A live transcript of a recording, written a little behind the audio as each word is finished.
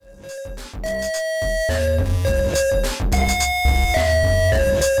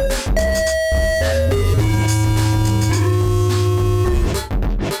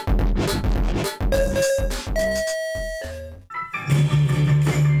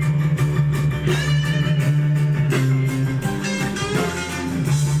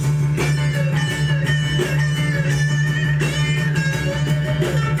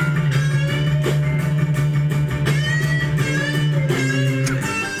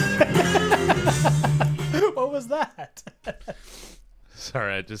What was that?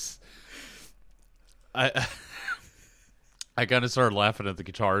 Sorry, I kind of started laughing at the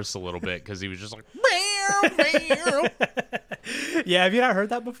guitarist a little bit because he was just like, Yeah, have you not heard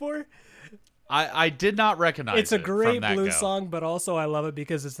that before? I did not recognize it. It's a great from blues song, but also I love it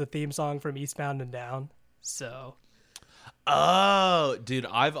because it's the theme song from Eastbound and Down. So. Oh, dude,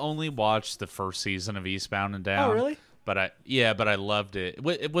 I've only watched the first season of Eastbound and Down. Oh, really? But I loved it.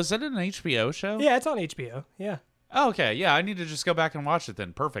 Was it an HBO show? Yeah, it's on HBO. Yeah. Oh, okay, yeah, I need to just go back and watch it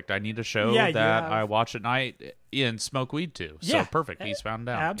then. Perfect. I need a show that I watch at night and smoke weed to. So yeah, perfect. Eastbound and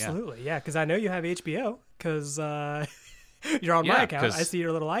Down. Absolutely, yeah. Because I know you have HBO because you're on my account. I see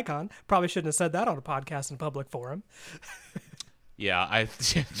your little icon. Probably shouldn't have said that on a podcast in public forum. Yeah, I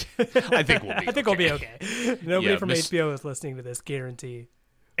think we'll be. I think we'll be okay. Nobody from HBO is listening to this, guarantee.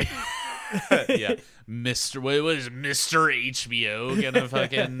 Yeah, what is Mr. HBO gonna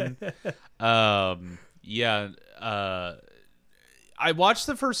fucking I watched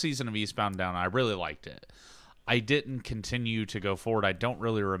the first season of Eastbound and Down. I really liked it. I didn't continue to go forward. I don't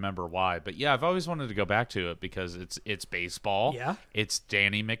really remember why, but yeah, I've always wanted to go back to it because it's baseball. Yeah, it's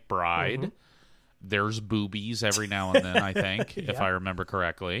Danny McBride. Mm-hmm. There's boobies every now and then, I think, if I remember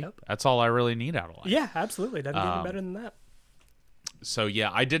correctly. Yep. That's all I really need out of life. Yeah, absolutely. Doesn't get any better than that. So, yeah,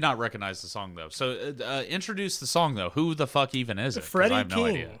 I did not recognize the song, though. So, introduce the song, though. Who the fuck even is it? Freddie I have King. no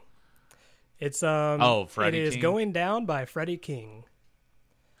idea. It's, Freddie King? It is Going Down by Freddie King.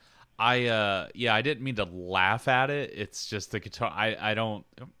 I didn't mean to laugh at it. It's just the guitar. I don't.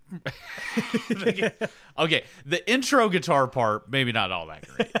 Okay, the intro guitar part, maybe not all that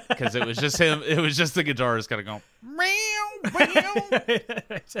great because it was just him. It was just the guitarist kind of going meow meow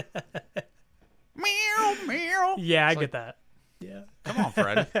meow meow. Yeah, I get that. Yeah, come on,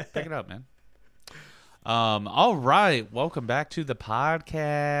 Fred, pick it up, man. All right, welcome back to the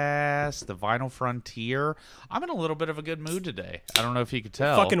podcast, the Vinyl Frontier. I'm in a little bit of a good mood today. I don't know if you could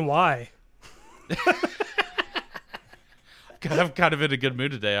tell. Fucking why? I'm kind of in a good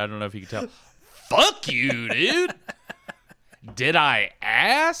mood today. I don't know if you can tell. Fuck you, dude. Did I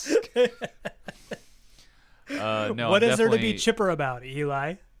ask? No. What is there to be chipper about,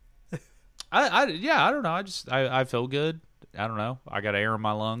 Eli? I don't know. I feel good. I don't know. I got air in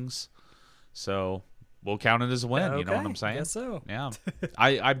my lungs, so we'll count it as a win. Okay, you know what I'm saying? Guess so. Yeah.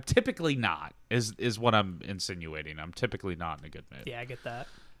 I'm typically not. Is what I'm insinuating. I'm typically not in a good mood. Yeah, I get that.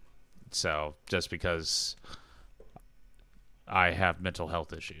 So just because I have mental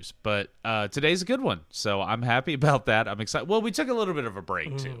health issues, but today's a good one, so I'm happy about that. I'm excited. Well, we took a little bit of a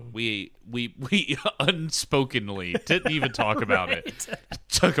break too. We unspokenly didn't even talk about it.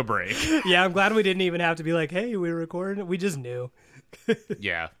 Took a break. Yeah, I'm glad we didn't even have to be like, "Hey, we're recording." We just knew.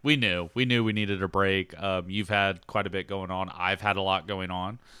 Yeah, we knew we needed a break. You've had quite a bit going on. I've had a lot going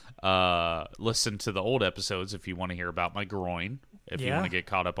on. Listen to the old episodes if you want to hear about my groin. If you want to get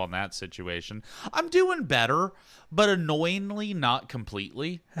caught up on that situation. I'm doing better, but annoyingly not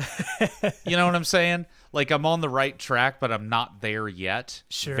completely. You know what I'm saying? Like, I'm on the right track, but I'm not there yet.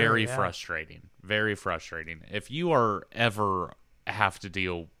 Sure, Very frustrating. Very frustrating. If you are ever have to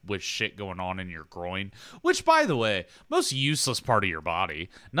deal with shit going on in your groin, which, by the way, most useless part of your body.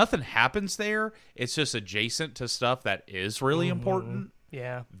 Nothing happens there. It's just adjacent to stuff that is really important.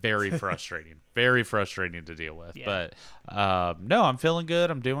 Yeah. Very frustrating. Very frustrating to deal with. Yeah. But no, I'm feeling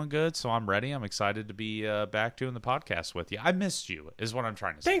good. I'm doing good. So I'm ready. I'm excited to be back doing the podcast with you. I missed you is what I'm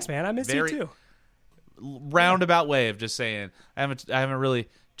trying to say. Thanks, man. I missed you too. Roundabout way of just saying I haven't really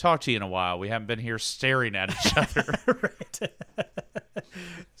talked to you in a while. We haven't been here staring at each other. Right.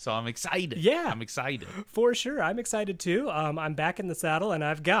 So I'm excited. Yeah. I'm excited. For sure. I'm excited too. I'm back in the saddle and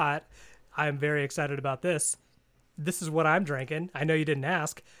I'm very excited about this. This is what I'm drinking. I know you didn't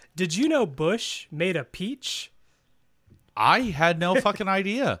ask. Did you know Bush made a peach? I had no fucking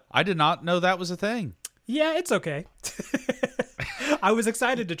idea. I did not know that was a thing. Yeah, it's okay. I was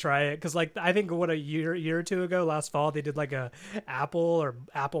excited to try it because, like, I think a year or two ago, last fall, they did like a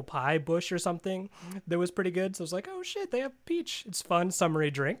apple pie Bush or something that was pretty good. So I was like, oh shit, they have peach. It's fun,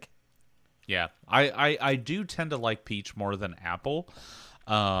 summery drink. Yeah, I do tend to like peach more than apple.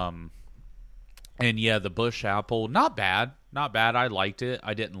 And yeah, the Bush apple, not bad. Not bad. I liked it.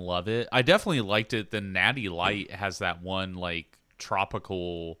 I didn't love it. I definitely liked it. The Natty Light has that one like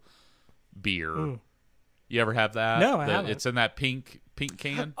tropical beer. You ever have that? No, I haven't. It's in that pink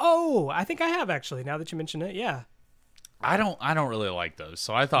can. Oh, I think I have actually. Now that you mention it, yeah. I don't really like those.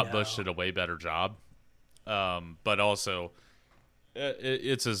 So I thought Bush did a way better job. But also,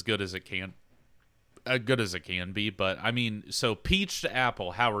 it's as good as it can. Good as it can be, but I mean, so peach to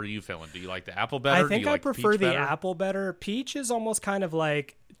apple, how are you feeling? Do you like the apple better? I think I like prefer the better? apple better. Peach is almost kind of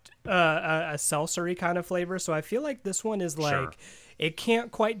like a seltzery kind of flavor, so I feel like this one is like it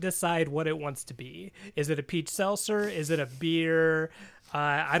can't quite decide what it wants to be. Is it a peach seltzer? Is it a beer?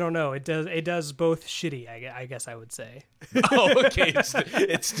 I don't know. It does both shitty, I guess I would say. Oh, okay.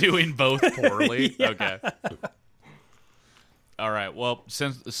 It's doing both poorly. Yeah. Okay. All right. Well,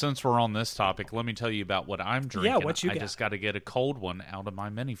 since we're on this topic, let me tell you about what I'm drinking. Yeah, what you got? I just got to get a cold one out of my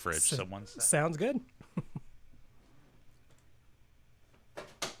mini fridge. So one second. Sounds good.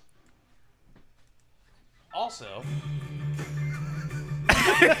 Also,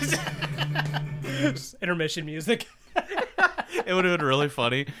 Intermission music. it would have been really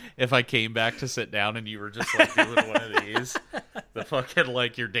funny if I came back to sit down and you were just like doing one of these. The fucking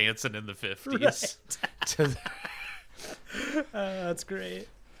like you're dancing in the 50s. Right. That's great.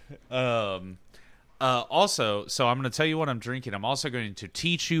 Also, so I'm going to tell you what I'm drinking. I'm also going to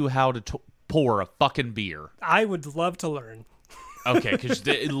teach you how to pour a fucking beer. I would love to learn. Okay, because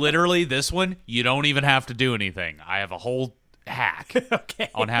literally this one, you don't even have to do anything. I have a whole hack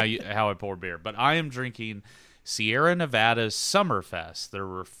on how I pour beer. But I am drinking Sierra Nevada's Summerfest, their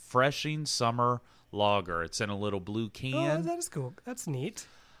refreshing summer lager. It's in a little blue can. Oh, that is cool. That's neat.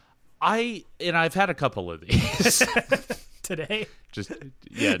 I've had a couple of these Today. just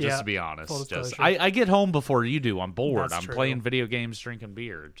to be honest. I I get home before you do. I'm bored. That's I'm true. playing video games, drinking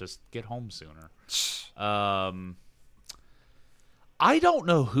beer. Just get home sooner. I don't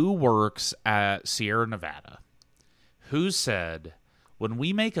know who works at Sierra Nevada who said, when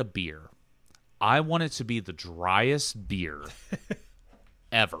we make a beer, I want it to be the driest beer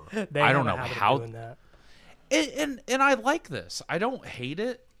ever. I don't know how. Doing that. And I like this. I don't hate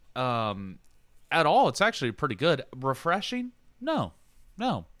it at all. It's actually pretty good. Refreshing? No.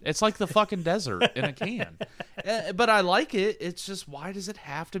 It's like the fucking desert in a can. But I like it. It's just, why does it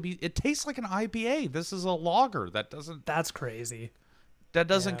have to be? It tastes like an IPA. This is a lager. That's crazy. That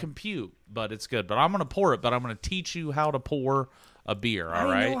doesn't compute, but it's good. But I'm going to pour it, but I'm going to teach you how to pour a beer, all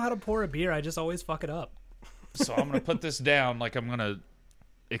right? I know how to pour a beer. I just always fuck it up. So I'm going to put this down like I'm going to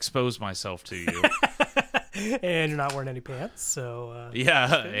expose myself to you. And you're not wearing any pants, so...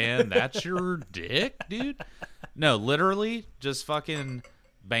 yeah, and that's your dick, dude? No, literally, just fucking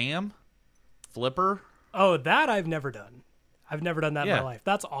bam, flipper. Oh, that I've never done. I've never done that in my life.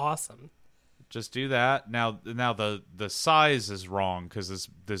 That's awesome. Just do that. Now the size is wrong because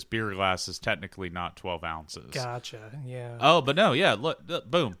this beer glass is technically not 12 ounces. Gotcha. Yeah. Oh, but no, yeah. Look,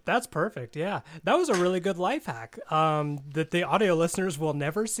 boom. That's perfect. Yeah, that was a really good life hack. That the audio listeners will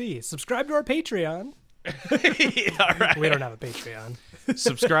never see. Subscribe to our Patreon. All right. We don't have a Patreon.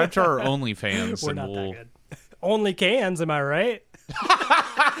 Subscribe to our OnlyFans. We're not that good. Only cans, am I right?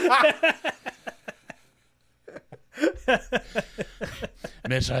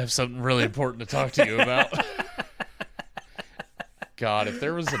 Mitch, I have something really important to talk to you about. God, if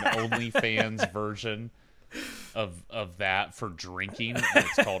there was an OnlyFans version of that for drinking, and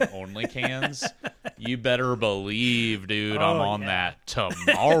it's called Only Cans, you better believe, dude, I'm on that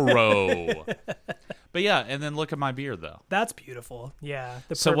tomorrow. But yeah, and then look at my beard, though. That's beautiful. Yeah.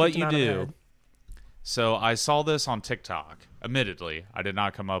 So what you do... So I saw this on TikTok. Admittedly, I did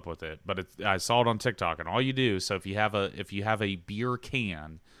not come up with it, but I saw it on TikTok. And all you do, so if you have a beer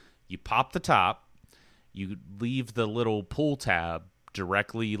can, you pop the top, you leave the little pull tab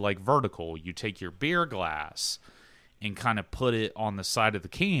directly like vertical. You take your beer glass and kind of put it on the side of the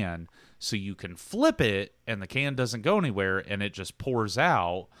can so you can flip it and the can doesn't go anywhere and it just pours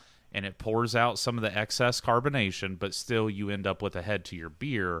out. And it pours out some of the excess carbonation, but still you end up with a head to your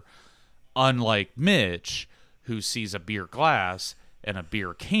beer. Unlike Mitch, who sees a beer glass and a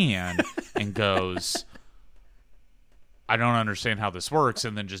beer can and goes, I don't understand how this works,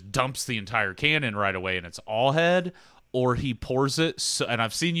 and then just dumps the entire can in right away and it's all head, or he pours it, and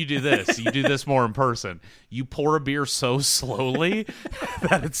I've seen you do this. You do this more in person. You pour a beer so slowly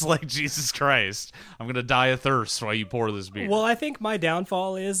that it's like, Jesus Christ, I'm going to die of thirst while you pour this beer. Well, I think my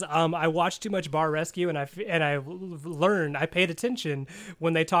downfall is I watched too much Bar Rescue, and I paid attention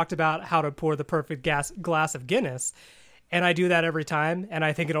when they talked about how to pour the perfect glass of Guinness, and I do that every time, and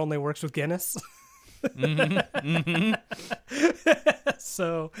I think it only works with Guinness.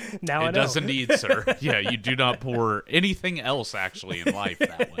 So now I know. It does indeed, sir. Yeah, you do not pour anything else actually in life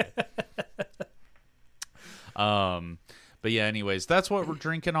that way. But yeah, anyways, that's what we're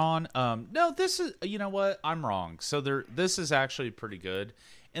drinking on. No, this is, you know what? I'm wrong. So this is actually pretty good.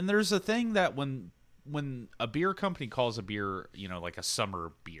 And there's a thing that when a beer company calls a beer, you know, like a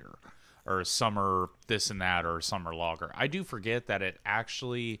summer beer or a summer this and that or a summer lager, I do forget that it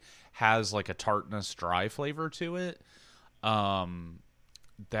actually has like a tartness dry flavor to it.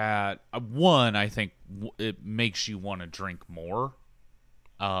 That one, I think it makes you want to drink more.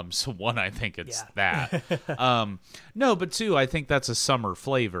 So one, I think it's that. No, but two, I think that's a summer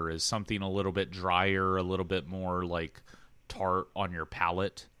flavor, is something a little bit drier, a little bit more like tart on your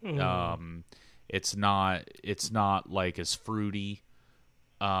palate. It's not like as fruity.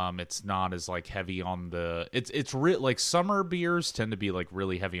 It's not as like heavy on the. It's like summer beers tend to be like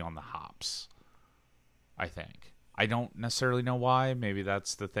really heavy on the hops. I think. I don't necessarily know why. Maybe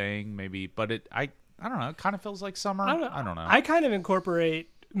that's the thing. Maybe, but I don't know. It kind of feels like summer. I don't know. I kind of incorporate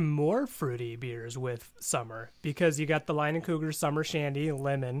more fruity beers with summer because you got the Lion and Cougar Summer Shandy,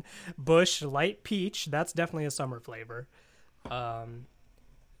 lemon, Busch Light Peach. That's definitely a summer flavor.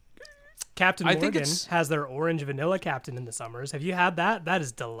 Captain Morgan has their orange vanilla Captain in the summers. Have you had that? That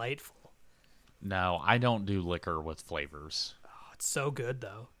is delightful. No, I don't do liquor with flavors. Oh, it's so good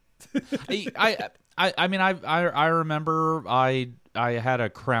though. I mean, I remember I had a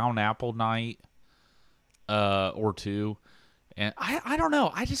Crown Apple night or two, and I don't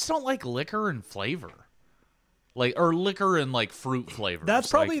know, I just don't like liquor and flavor, or liquor and like fruit flavors. That's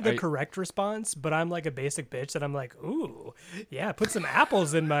probably the correct response, but I'm like a basic bitch that I'm like, ooh, yeah, put some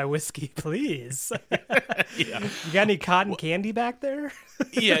apples in my whiskey, please. Yeah. You got any cotton candy back there?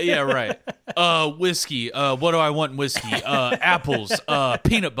 Yeah, right. Whiskey. What do I want in whiskey? Apples.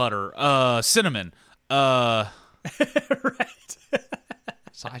 Peanut butter. Cinnamon. Right.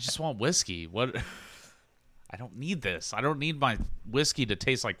 So I just want whiskey. What? I don't need this. I don't need my whiskey to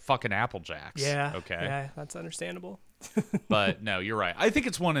taste like fucking Apple Jacks. Yeah. Okay. Yeah, that's understandable. But no, you're right. I think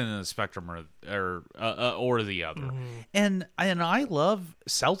it's one in the spectrum or the other. Mm-hmm. And I love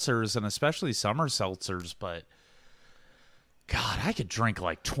seltzers, and especially summer seltzers, but God, I could drink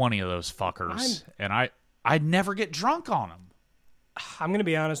like 20 of those fuckers, and I'd never get drunk on them. I'm going to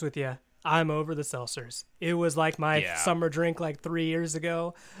be honest with you. I'm over the seltzers. It was like my summer drink like 3 years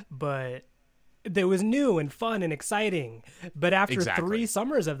ago, but it was new and fun and exciting. But after 3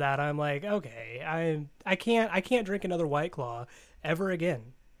 summers of that, I'm like, okay, I can't drink another White Claw ever again.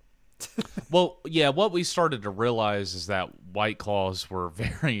 Well, yeah, what we started to realize is that White Claws were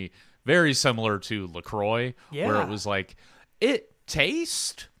very, very similar to LaCroix, where it was like, it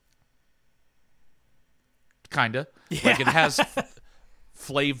tastes kind of like it has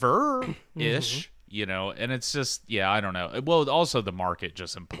flavor-ish, you know, and it's just, I don't know. Well, also the market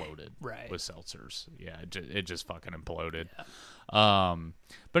just imploded with seltzers. Yeah, it just fucking imploded. Yeah.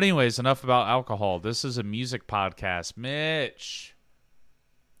 But anyways, enough about alcohol. This is a music podcast. Mitch,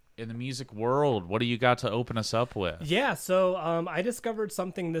 in the music world, what do you got to open us up with? Yeah, so I discovered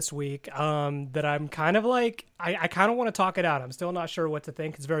something this week that I'm kind of like, I kind of want to talk it out. I'm still not sure what to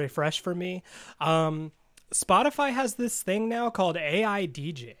think. It's very fresh for me. Spotify has this thing now called AI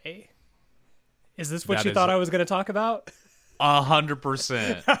DJ. Is this what you thought I was going to talk about?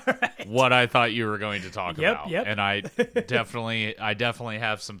 100% what I thought you were going to talk about. Yep. And I definitely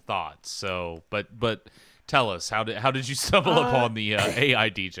have some thoughts. So, but tell us, how did you stumble upon the AI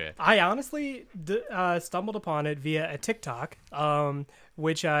DJ? I honestly stumbled upon it via a TikTok,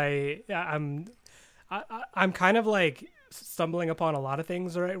 which I'm kind of like stumbling upon a lot of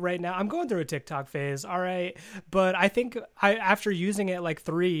things right now. I'm going through a TikTok phase, all right, but I think after using it like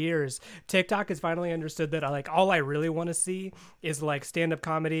 3 years, TikTok has finally understood that all I really want to see is like stand-up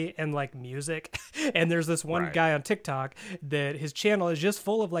comedy and like music. And there's this one guy on TikTok that his channel is just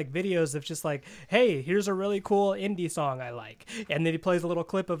full of like videos of just like, hey, here's a really cool indie song I like, and then he plays a little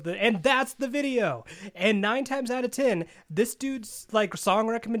clip of and that's the video. And 9 times out of 10, this dude's like song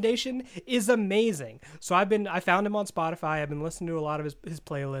recommendation is amazing. So I found him on Spotify. I've been listening to a lot of his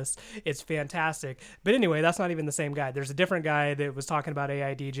playlists. It's fantastic. But anyway, that's not even the same guy. There's a different guy that was talking about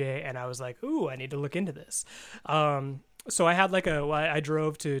AI DJ, and I was like, ooh, I need to look into this. So I had I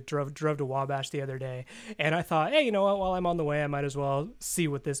drove to Wabash the other day, and I thought, hey, you know what? While I'm on the way, I might as well see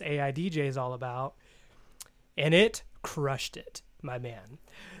what this AI DJ is all about. And it crushed it, my man.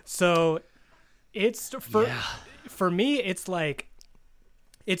 So it's for me, it's like,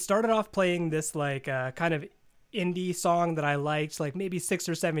 it started off playing this like kind of indie song that I liked like maybe 6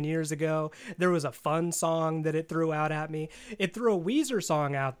 or 7 years ago. There was a fun song that it threw out at me. It threw a Weezer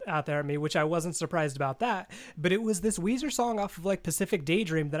song out there at me, which I wasn't surprised about that. But it was this Weezer song off of like Pacific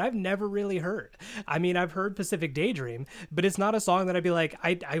Daydream that I've never really heard. I mean, I've heard Pacific Daydream, but it's not a song that I'd be like,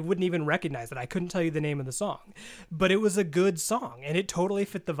 I wouldn't even recognize it. I couldn't tell you the name of the song. But it was a good song, and it totally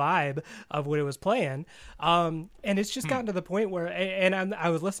fit the vibe of what it was playing. And it's just gotten to the point where, and I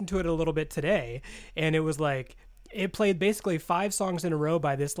was listening to it a little bit today, and it was like, it played basically 5 songs in a row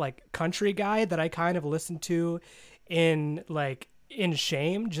by this like country guy that I kind of listened to in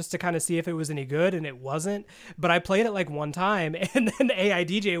shame just to kind of see if it was any good, and it wasn't. But I played it like one time, and then AI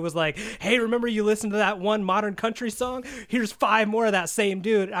DJ was like, hey, remember you listened to that one modern country song? Here's 5 more of that same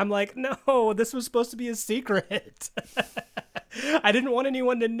dude. I'm like, no, this was supposed to be a secret. I didn't want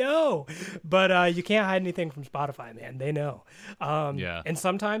anyone to know, but you can't hide anything from Spotify, man. They know. Yeah. And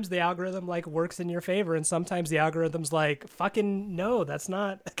sometimes the algorithm like works in your favor, and sometimes the algorithm's like, fucking no, that's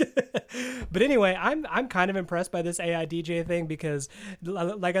not. But anyway, I'm kind of impressed by this AI DJ thing because,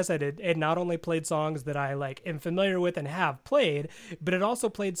 like I said, it not only played songs that I like am familiar with and have played, but it also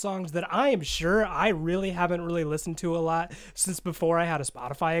played songs that I am sure I really haven't really listened to a lot since before I had a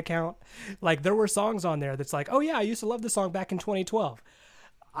Spotify account. Like there were songs on there that's like, oh yeah, I used to love this song back in 2012.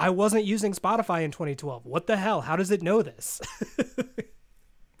 I wasn't using Spotify in 2012. What the hell? How does it know this?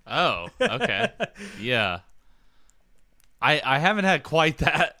 Oh, okay. Yeah. I haven't had quite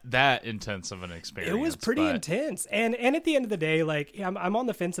that intense of an experience. It was pretty intense. And at the end of the day, like I'm on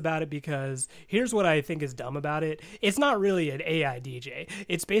the fence about it because here's what I think is dumb about it. It's not really an AI DJ.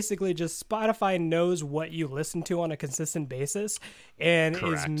 It's basically just Spotify knows what you listen to on a consistent basis and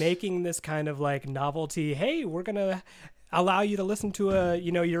Correct. is making this kind of like novelty. Hey, we're going to allow you to listen to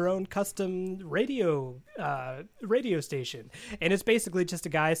your own custom radio station. And it's basically just a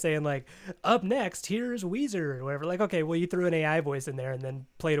guy saying like, up next, here's Weezer or whatever. Like, okay, well, you threw an AI voice in there and then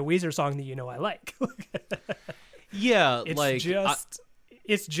played a Weezer song that I like. Yeah,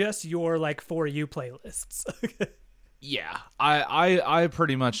 it's just your like For You playlists. Yeah, I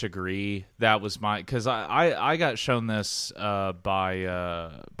pretty much agree. That was because I got shown this by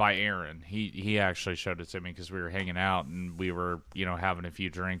Aaron. He actually showed it to me because we were hanging out and we were having a few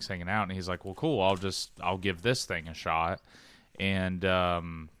drinks, hanging out, and he's like, "Well, cool. I'll give this thing a shot." And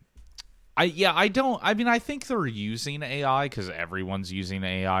I think they're using AI because everyone's using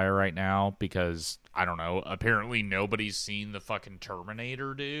AI right now because I don't know. Apparently, nobody's seen the fucking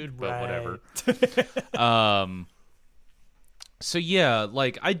Terminator, dude. But whatever. So yeah,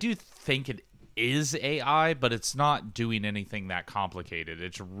 like I do think it is AI, but it's not doing anything that complicated.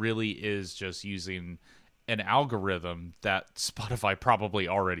 It really is just using an algorithm that Spotify probably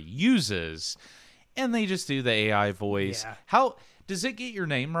already uses, and they just do the AI voice. Yeah. How does it get your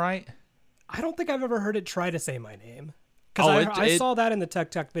name right? I don't think I've ever heard it try to say my name. Because I saw that in the Tuk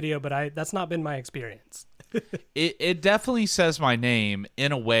Tuk video, but that's not been my experience. It definitely says my name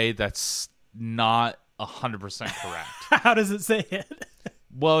in a way that's not 100% correct. How does it say it?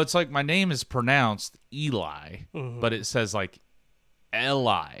 Well, it's like my name is pronounced Eli, but it says like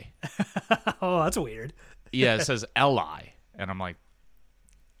Eli. Oh, that's weird. Yeah, it says Eli, and I'm like,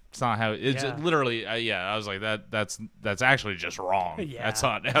 it's not how it's literally. I was like that's actually just wrong. Yeah. That's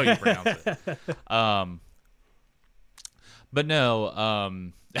not how you pronounce it. But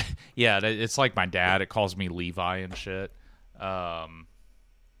no, yeah, it's like my dad. It calls me Levi and shit.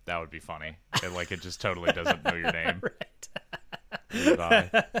 That would be funny. It just totally doesn't know your name. Right. Levi.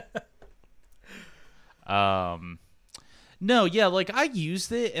 No, yeah, like I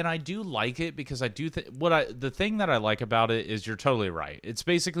used it and I do like it because I do the thing that I like about it is you're totally right. It's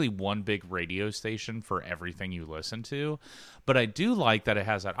basically one big radio station for everything you listen to. But I do like that it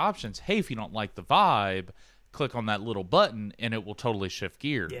has that options. Hey, if you don't like the vibe, click on that little button and it will totally shift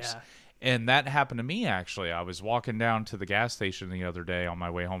gears. Yeah. And that happened to me, actually. I was walking down to the gas station the other day on my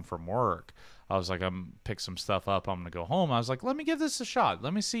way home from work. I was like, I'm pick some stuff up. I'm going to go home. I was like, let me give this a shot.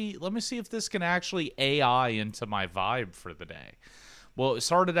 Let me see if this can actually AI into my vibe for the day. Well, it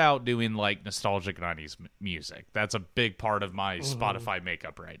started out doing like nostalgic 90s music. That's a big part of my Spotify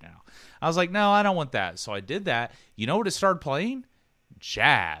makeup right now. I was like, no, I don't want that. So I did that. You know what it started playing?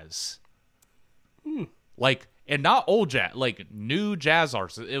 Jazz. And not old jazz, like new jazz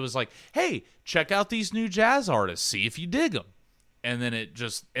artists. It was like, hey, check out these new jazz artists. See if you dig them. And then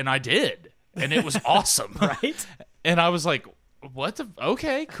and I did. And it was awesome. Right? And I was like,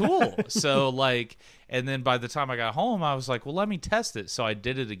 okay, cool. So and then by the time I got home, I was like, well, let me test it. So I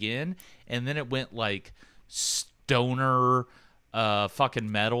did it again. And then it went like stoner fucking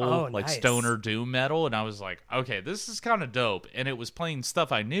metal, nice. Stoner doom metal. And I was like, okay, this is kind of dope. And it was playing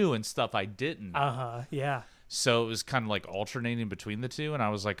stuff I knew and stuff I didn't. Yeah. So it was kind of like alternating between the two. And I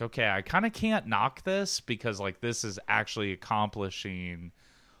was like, okay, I kind of can't knock this because like this is actually accomplishing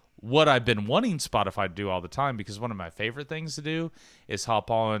what I've been wanting Spotify to do all the time, because one of my favorite things to do is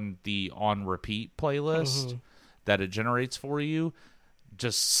hop on the on repeat playlist that it generates for you.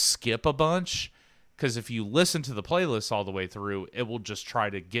 Just skip a bunch, because if you listen to the playlist all the way through, it will just try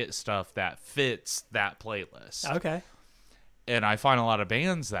to get stuff that fits that playlist. Okay. And I find a lot of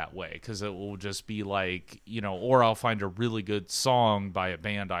bands that way, because it will just be like, you know, or I'll find a really good song by a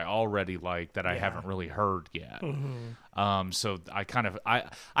band I already like that I haven't really heard yet. So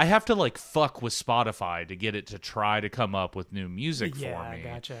I have to like fuck with Spotify to get it to try to come up with new music for me.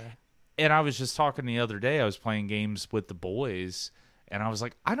 Yeah, gotcha. And I was just talking the other day, I was playing games with the boys, and I was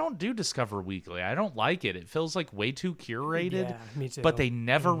like, I don't do Discover Weekly. I don't like it. It feels like way too curated. Yeah, me too. But they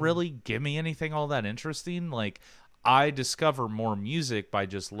never really give me anything all that interesting. Like, I discover more music by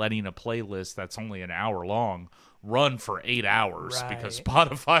just letting a playlist that's only an hour long run for 8 hours, because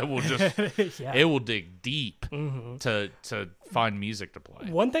Spotify will just it will dig deep to find music to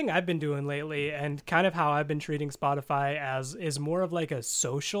play. One thing I've been doing lately, and kind of how I've been treating Spotify as, is more of like a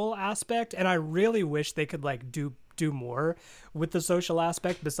social aspect, and I really wish they could like do more with the social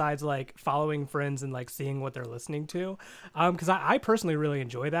aspect besides like following friends and like seeing what they're listening to, because I personally really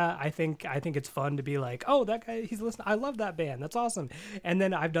enjoy that. I think it's fun to be like, oh, that guy, he's listening, I love that band, that's awesome. And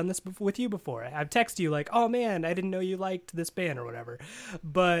then I've done this with you before. I've texted you like, oh man, I didn't know you liked this band or whatever.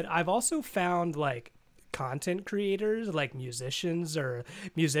 But I've also found like content creators, like musicians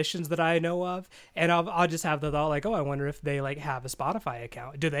that I know of, and I'll just have the thought like, oh, I wonder if they like have a Spotify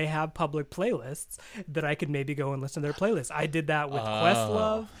account. Do they have public playlists that I could maybe go and listen to their playlists? I did that with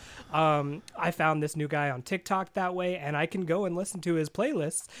Questlove. I found this new guy on TikTok that way, and I can go and listen to his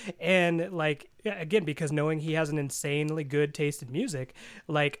playlists, and like, again, because knowing he has an insanely good taste in music,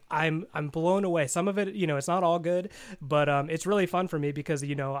 like I'm blown away. Some of it, you know, it's not all good, but it's really fun for me because,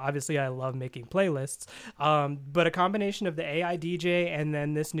 you know, obviously I love making playlists. But a combination of the AI DJ and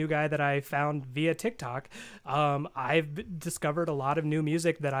then this new guy that I found via TikTok, I've discovered a lot of new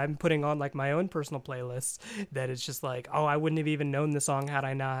music that I'm putting on like my own personal playlists that is just like, oh, I wouldn't have even known the song had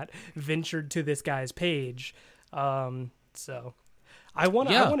I not ventured to this guy's page. So I want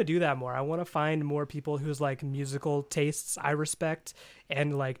to do that more. I want to find more people whose like musical tastes I respect,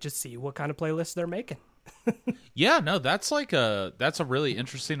 and like just see what kind of playlists they're making. Yeah, no, that's a really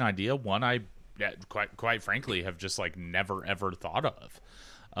interesting idea. One I quite frankly have just like never ever thought of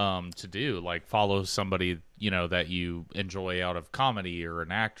to do, like follow somebody, you know, that you enjoy out of comedy, or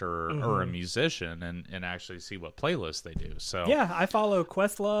an actor or a musician, and actually see what playlists they do. So yeah, I follow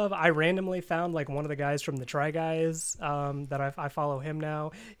Questlove. I randomly found like one of the guys from the Try Guys that I follow him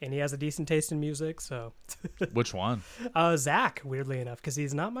now, and he has a decent taste in music. So which one? Zach, weirdly enough, because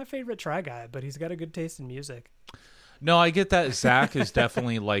he's not my favorite Try Guy, but he's got a good taste in music. No, I get that. Zach is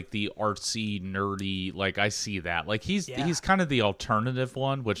definitely like the artsy, nerdy. Like, I see that. Like, he's kind of the alternative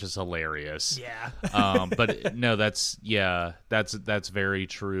one, which is hilarious. Yeah. But no, that's very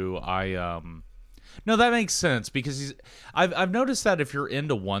true. No, that makes sense, because I've noticed that if you're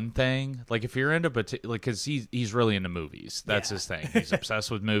into one thing, like if you're into because he's really into movies. That's his thing. He's obsessed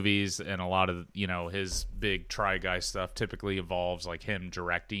with movies, and a lot of, you know, his big Try Guy stuff typically involves like him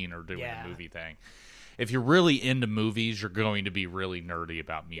directing or doing a movie thing. If you're really into movies, you're going to be really nerdy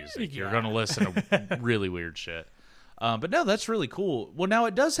about music. You're going to listen to really weird shit. But no, that's really cool. Well, now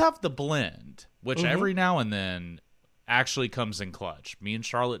it does have the blend, which every now and then actually comes in clutch. Me and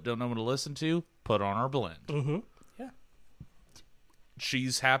Charlotte don't know what to listen to. Put on our blend. Yeah.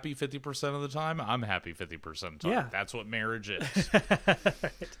 She's happy 50% of the time. I'm happy 50% of the time. Yeah. That's what marriage is. Right.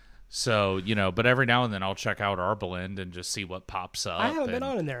 So, you know, but every now and then I'll check out our blend and just see what pops up. I haven't been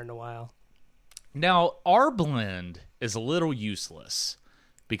on in there in a while. Now, our blend is a little useless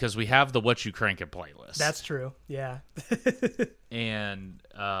because we have the What You Crankin' playlist. That's true. Yeah. And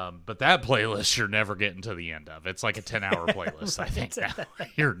but that playlist you're never getting to the end of. It's like a 10-hour playlist, I think now.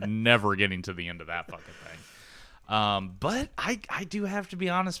 You're never getting to the end of that fucking thing. But I do have to be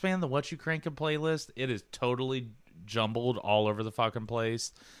honest, man, the What You Crankin' playlist, it is totally jumbled all over the fucking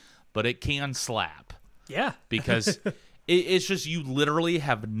place, but it can slap. Yeah. Because it's just, you literally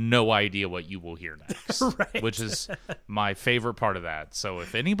have no idea what you will hear next, right. Which is my favorite part of that. So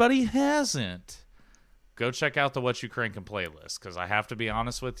if anybody hasn't, go check out the What You Crankin' playlist, because I have to be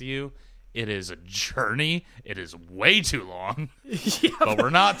honest with you, it is a journey. It is way too long, but we're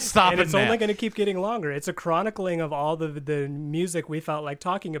not stopping. And it's only going to keep getting longer. It's a chronicling of all the music we felt like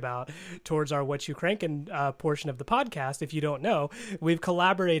talking about towards our What You Crankin' portion of the podcast. If you don't know, we've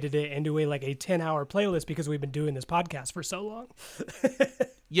collaborated it into a 10-hour playlist because we've been doing this podcast for so long.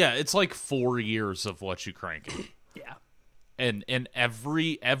 Yeah, it's like 4 years of What You Crankin'. Yeah. And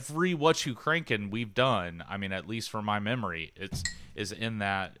every What You Crankin' we've done, I mean, at least from my memory, is in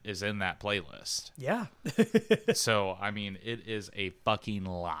that playlist. Yeah. So I mean, it is a fucking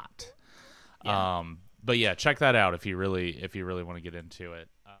lot. Yeah. But yeah, check that out if you really want to get into it.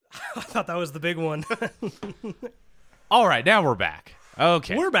 I thought that was the big one. All right, now we're back.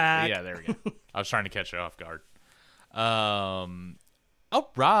 Okay, We're back. Yeah, there we go. I was trying to catch you off guard. All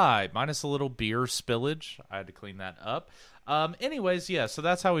right, minus a little beer spillage. I had to clean that up. Anyways, yeah, so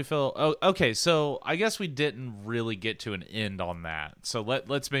that's how we feel. Oh, okay, so I guess we didn't really get to an end on that. So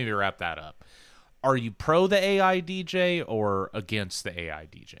let's maybe wrap that up. Are you pro the AI DJ or against the AI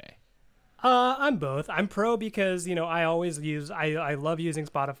DJ? I'm both. I'm pro because, I love using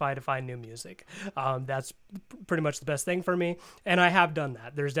Spotify to find new music. That's pretty much the best thing for me. And I have done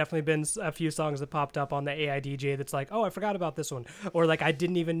that. There's definitely been a few songs that popped up on the AI DJ that's like, oh, I forgot about this one. Or like, I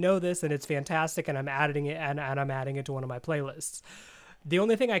didn't even know this and it's fantastic and I'm adding it and I'm adding it to one of my playlists. The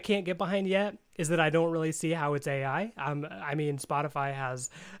only thing I can't get behind yet is that I don't really see how it's AI. I mean, Spotify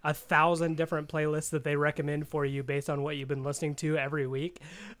has 1,000 different playlists that they recommend for you based on what you've been listening to every week.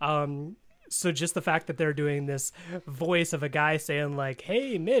 So just the fact that they're doing this voice of a guy saying like,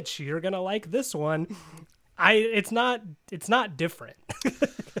 "Hey, Mitch, you're gonna like this one," it's not different.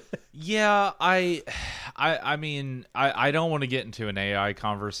 Yeah, I mean, I don't want to get into an AI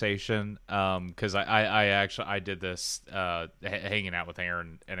conversation because I did this hanging out with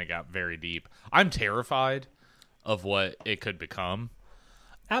Aaron and it got very deep. I'm terrified of what it could become.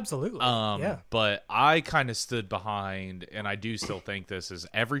 Absolutely. Yeah. But I kind of stood behind, and I do still think this is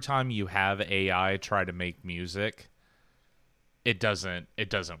every time you have AI try to make music, it doesn't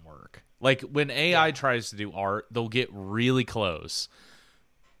work. Like when AI tries to do art, they'll get really close,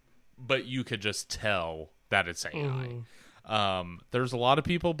 but you could just tell that it's AI. There's a lot of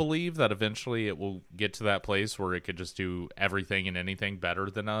people believe that eventually it will get to that place where it could just do everything and anything better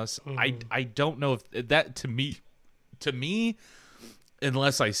than us. I don't know if that to me,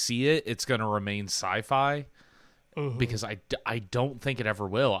 unless I see it, it's going to remain sci-fi because I don't think it ever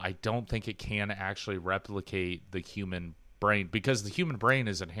will. I don't think it can actually replicate the human brain because the human brain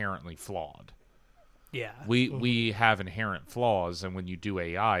is inherently flawed. Yeah. We have inherent flaws, and when you do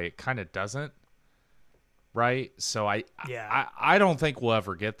AI, it kind of doesn't, right? So I don't think we'll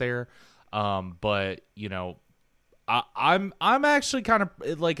ever get there. But I'm actually kind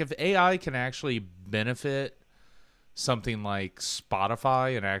of like, if AI can actually benefit something like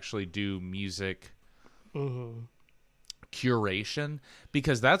Spotify and actually do music curation,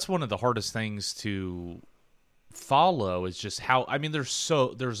 because that's one of the hardest things to follow, is just how, I mean, there's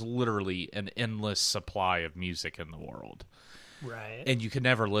literally an endless supply of music in the world, right? And you can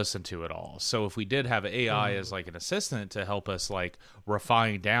never listen to it all. So if we did have AI as like an assistant to help us like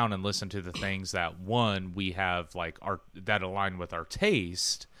refine down and listen to the things that we have like that align with our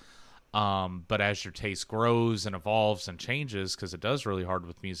taste. But as your taste grows and evolves and changes, because it does really hard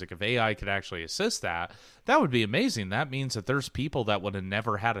with music, if AI could actually assist that would be amazing. That means that there's people that would have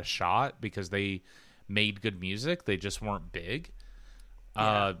never had a shot because they made good music, they just weren't big.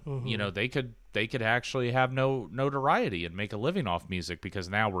 They could actually have no notoriety and make a living off music because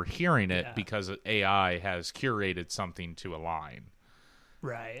now we're hearing it because AI has curated something to align.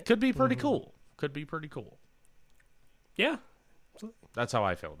 Right. Could be pretty cool. Yeah. That's how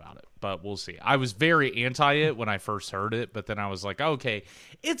I feel about it, but we'll see. I was very anti it when I first heard it, but then I was like, okay,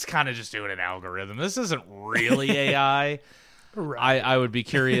 it's kind of just doing an algorithm. This isn't really AI. Right. I would be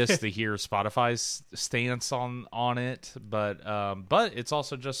curious to hear Spotify's stance on it, but it's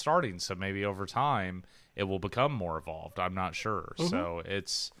also just starting, so maybe over time it will become more evolved. I'm not sure. So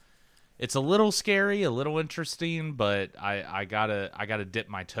it's a little scary, a little interesting, but I gotta dip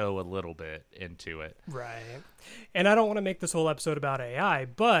my toe a little bit into it. Right. And I don't want to make this whole episode about AI,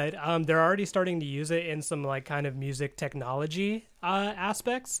 but they're already starting to use it in some like kind of music technology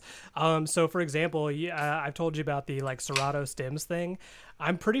aspects. So for example, I've told you about the like Serato stems thing.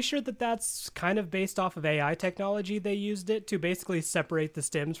 I'm pretty sure that that's kind of based off of AI technology. They used it to basically separate the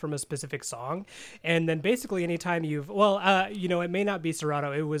stems from a specific song. And then basically anytime it may not be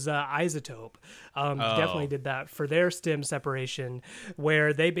Serato, it was Isotope. Definitely did that for their stem separation,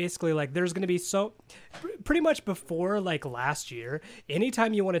 where they basically like, there's going to be pretty much before like last year,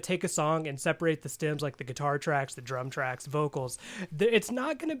 anytime you want to take a song and separate the stems, like the guitar tracks, the drum tracks, vocals, it's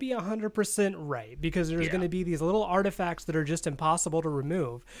not going to be 100% right because there's going to be these little artifacts that are just impossible to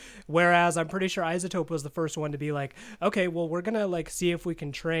remove. Whereas I'm pretty sure Isotope was the first one to be like, okay, well, we're going to like see if we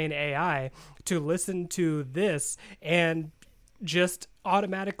can train AI to listen to this and just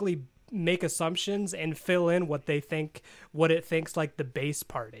automatically make assumptions and fill in what it thinks like the bass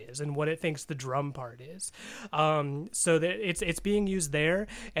part is and what it thinks the drum part is. So that it's being used there,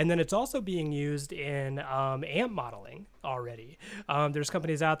 and then it's also being used in amp modeling already. There's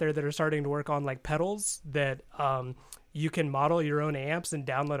companies out there that are starting to work on like pedals that you can model your own amps and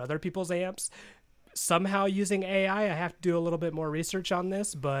download other people's amps somehow using AI. I have to do a little bit more research on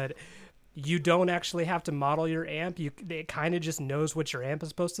this, but you don't actually have to model your amp. It kind of just knows what your amp is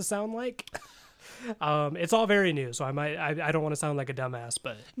supposed to sound like. It's all very new, so I don't want to sound like a dumbass,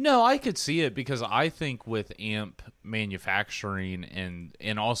 but no, I could see it, because I think with amp manufacturing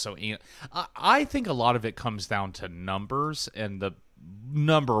and also I think a lot of it comes down to numbers, and the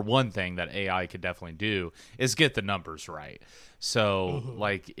number one thing that AI could definitely do is get the numbers right. So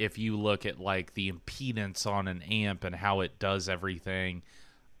like if you look at like the impedance on an amp and how it does everything,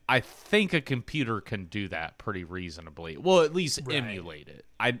 I think a computer can do that pretty reasonably. Well, at least emulate it.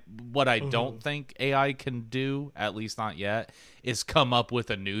 What I don't think AI can do, at least not yet, is come up with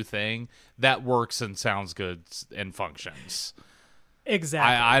a new thing that works and sounds good and functions.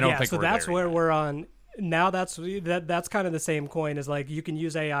 Exactly. I don't think so we're that's there where yet. we're on. Now that's kind of the same coin as like you can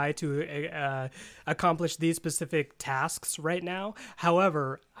use AI to accomplish these specific tasks right now.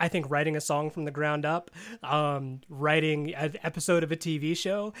 However, I think writing a song from the ground up, writing an episode of a TV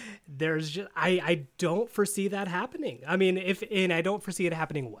show, I don't foresee that happening. I mean, and I don't foresee it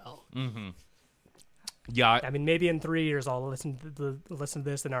happening well. Yeah, I mean, maybe in 3 years I'll listen to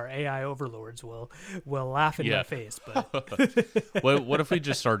this, and our AI overlords will laugh in my face. But what if we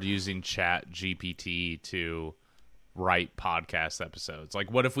just started using Chat GPT to write podcast episodes?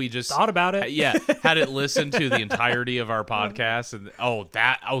 Like, what if we just thought about it? Yeah, had it listen to the entirety of our podcast, and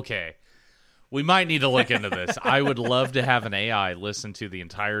okay. We might need to look into this. I would love to have an AI listen to the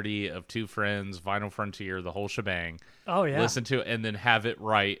entirety of Two Friends, Vinyl Frontier, the whole shebang. Oh, yeah. Listen to it and then have it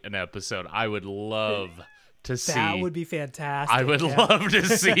write an episode. I would love to see. That would be fantastic. I would love to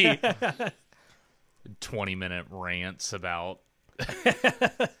see 20-minute rants about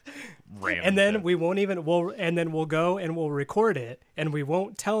random and then shit. we'll go and we'll record it, and we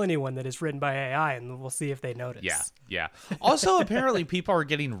won't tell anyone that it's written by AI, and we'll see if they notice. Yeah. Also, apparently people are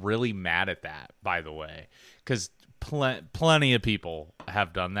getting really mad at that, by the way, because plenty of people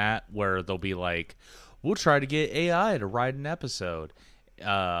have done that, where they'll be like, we'll try to get AI to write an episode, like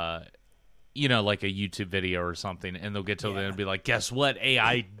a YouTube video or something, and they'll get to it and be like, guess what?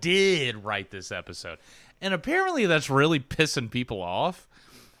 AI did write this episode. And apparently that's really pissing people off.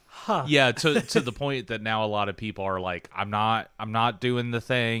 Huh. Yeah, to the point that now a lot of people are like, I'm not doing the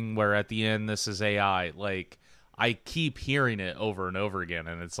thing where at the end this is AI. Like, I keep hearing it over and over again,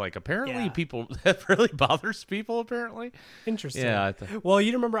 and it's like, apparently people, that really bothers people, apparently. Interesting. Yeah. Well,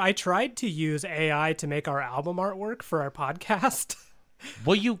 you remember I tried to use AI to make our album artwork for our podcast.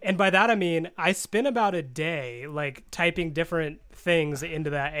 Well, and by that I mean I spent about a day like typing different things into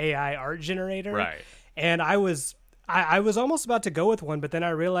that AI art generator. Right. And I was almost about to go with one, but then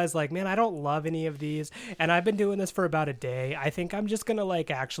I realized, like, man, I don't love any of these, and I've been doing this for about a day. I think I'm just gonna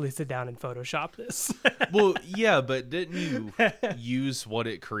like actually sit down and Photoshop this. Well, yeah, but didn't you use what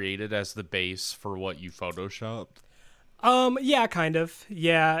it created as the base for what you Photoshopped? Yeah, kind of.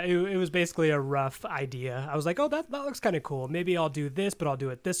 Yeah, it was basically a rough idea. I was like, oh, that looks kind of cool. Maybe I'll do this, but I'll do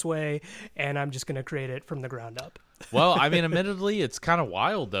it this way, and I'm just gonna create it from the ground up. Well, I mean, admittedly, it's kind of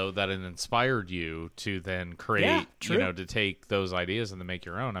wild, though, that it inspired you to then create, to take those ideas and then make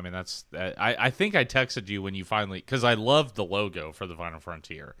your own. I mean, I think I texted you when you finally, because I loved the logo for the Vinyl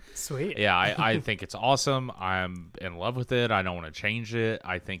Frontier. Sweet. Yeah, I think it's awesome. I'm in love with it. I don't want to change it.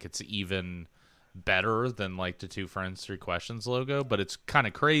 I think it's even better than like the Two Friends, Three Questions logo, but it's kind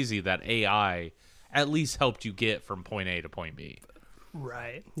of crazy that AI at least helped you get from point A to point B.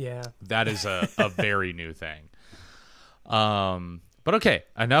 Right. Yeah. That is a very new thing. But okay,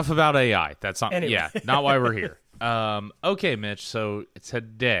 enough about AI. That's not not why we're here. Okay, Mitch, so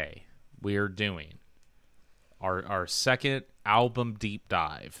today we are doing our second album deep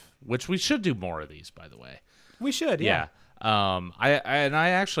dive, which we should do more of these, by the way. We should, yeah. I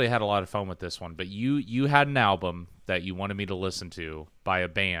actually had a lot of fun with this one, but you had an album that you wanted me to listen to by a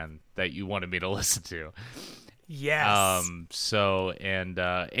band that you wanted me to listen to. Yes. So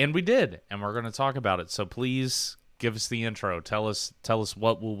and we did, and we're going to talk about it. So please give us the intro. Tell us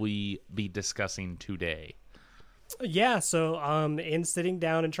what will we be discussing today. Yeah, so in sitting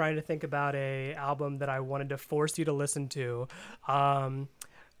down and trying to think about a album that I wanted to force you to listen to,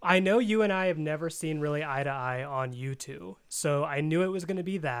 I know you and I have never seen really eye to eye on U2, so I knew it was going to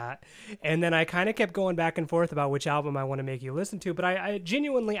be that. And then I kind of kept going back and forth about which album I want to make you listen to, but I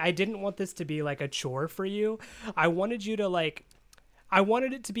genuinely, I didn't want this to be like a chore for you. I wanted you to like, I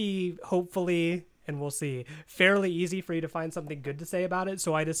wanted it to be hopefully, and we'll see, fairly easy for you to find something good to say about it.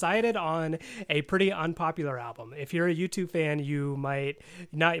 So I decided on a pretty unpopular album. If you're a U2 fan, you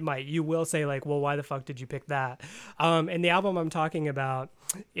you will say like, well, why the fuck did you pick that? And the album I'm talking about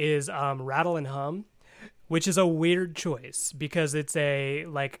is Rattle and Hum, which is a weird choice because it's a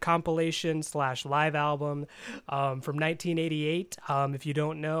like compilation / live album from 1988. If you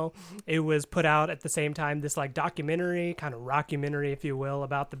don't know, it was put out at the same time this like documentary, kind of rockumentary, if you will,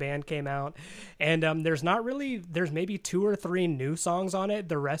 about the band came out. And there's maybe 2 or 3 new songs on it.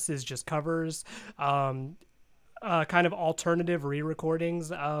 The rest is just covers, kind of alternative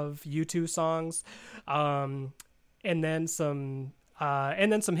re-recordings of U2 songs, and then some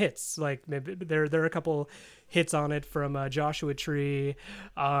hits. Like maybe there are a couple hits on it from Joshua Tree,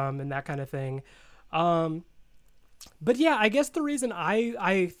 and that kind of thing. But yeah, I guess the reason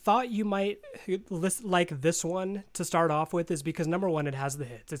I thought you might like this one to start off with is because number one, it has the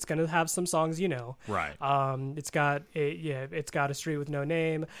hits. It's gonna have some songs right. It's got A Street with No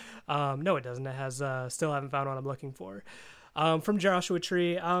Name. No, it doesn't. It has Still Haven't Found What I'm Looking For, from Joshua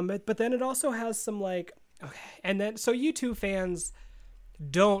Tree. But then it also has some like, okay, and then so U2 fans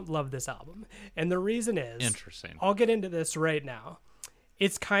don't love this album, and the reason is interesting. I'll get into this right now.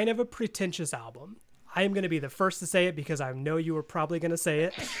 It's kind of a pretentious album. I am going to be the first to say it because I know you were probably going to say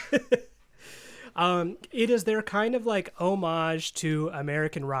it. It is their kind of like homage to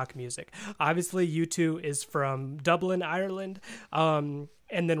American rock music. Obviously, U2 is from Dublin, Ireland. And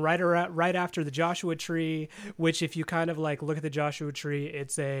then right after the Joshua Tree, which if you kind of like look at the Joshua Tree,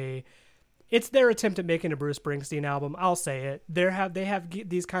 it's their attempt at making a Bruce Springsteen album. I'll say it. They have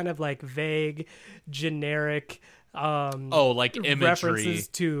these kind of like vague, generic, like imagery. References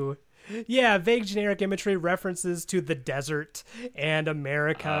to. Yeah, vague generic imagery, references to the desert and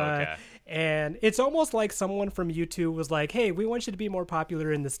America. Okay. And it's almost like someone from U2 was like, hey, we want you to be more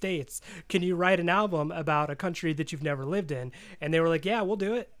popular in the States. Can you write an album about a country that you've never lived in? And they were like, yeah, we'll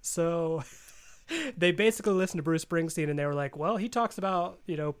do it. So they basically listened to Bruce Springsteen and they were like, well, he talks about,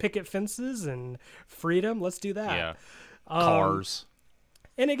 picket fences and freedom. Let's do that. Yeah. Cars.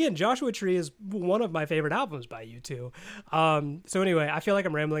 And again, Joshua Tree is one of my favorite albums by U2. So anyway, I feel like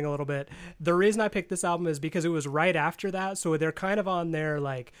I'm rambling a little bit. The reason I picked this album is because it was right after that. So they're kind of on their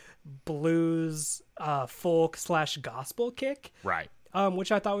like blues, folk / gospel kick. Right.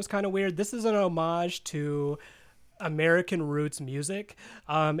 Which I thought was kind of weird. This is an homage to American roots music.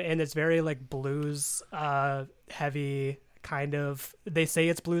 And it's very like blues heavy. Kind of, they say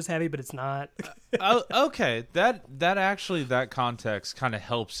it's blues heavy, but it's not. Okay, that context kind of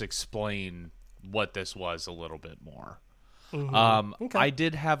helps explain what this was a little bit more. Mm-hmm. Okay. I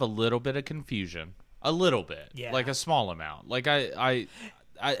did have a little bit of confusion, like a small amount. Like I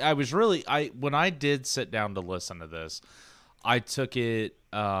was really when I did sit down to listen to this, I took it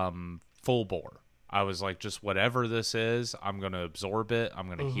full bore. I was like, just whatever this is, I'm going to absorb it. I'm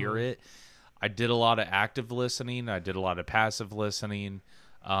going to hear it. I did a lot of active listening. I did a lot of passive listening.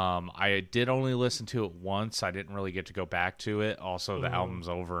 I did only listen to it once. I didn't really get to go back to it. Also, the album's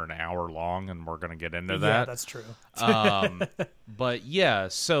over an hour long, and we're going to get into that. Yeah, that's true. But yeah,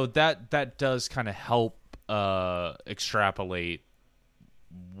 so that does kind of help extrapolate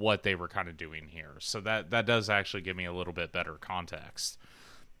what they were kind of doing here. So that does actually give me a little bit better context.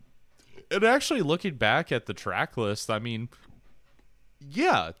 And actually, looking back at the track list, I mean,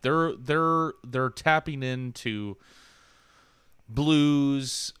 yeah, they're tapping into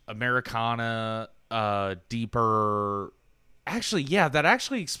blues, Americana, deeper. Actually, yeah, that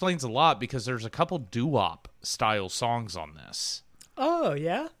actually explains a lot because there's a couple doo-wop style songs on this. Oh,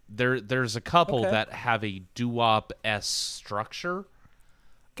 yeah? There's a couple that have a doo-wop-esque structure.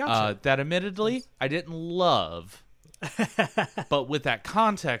 Gotcha. That admittedly I didn't love, but with that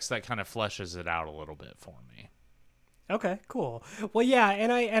context, that kind of fleshes it out a little bit for me. Okay, cool. Well, yeah,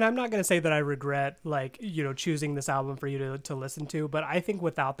 and I'm not going to say that I regret choosing this album for you to listen to, but I think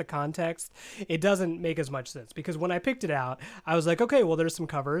without the context, it doesn't make as much sense because when I picked it out, I was like, okay, well, there's some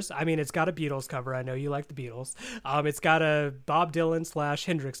covers. I mean, it's got a Beatles cover. I know you like the Beatles. It's got a Bob Dylan /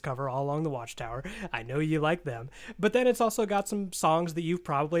 Hendrix cover all along the Watchtower. I know you like them, but then it's also got some songs that you've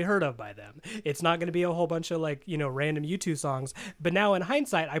probably heard of by them. It's not going to be a whole bunch of random U2 songs, but now in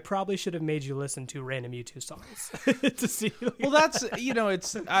hindsight, I probably should have made you listen to random U2 songs. To see. Well, that's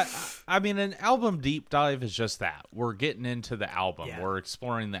it's. I mean, an album deep dive is just that. We're getting into the album. Yeah. We're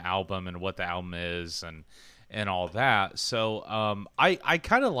exploring the album and what the album is and all that. So, I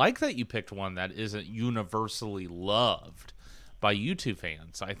kind of like that you picked one that isn't universally loved by U2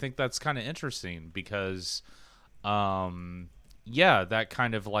 fans. I think that's kind of interesting because, that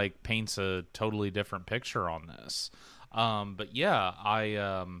kind of like paints a totally different picture on this. But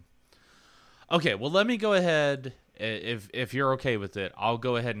yeah, okay, well, let me go ahead. If you're okay with it, I'll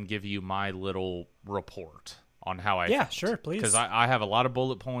go ahead and give you my little report on how I felt. Sure, please. Because I have a lot of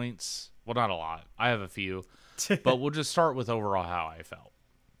bullet points. Well, not a lot. I have a few. But we'll just start with overall how I felt.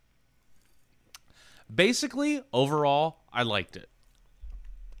 Basically, overall, I liked it.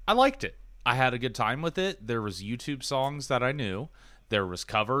 I had a good time with it. There was YouTube songs that I knew. There was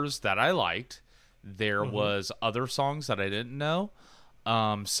covers that I liked. There was other songs that I didn't know.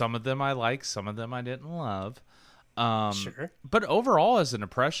 Some of them I liked. Some of them I didn't love. Sure. But overall, as an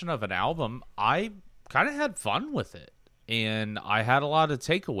impression of an album, I kind of had fun with it. And I had a lot of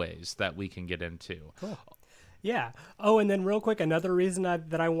takeaways that we can get into. Cool. Yeah. Oh, and then real quick, another reason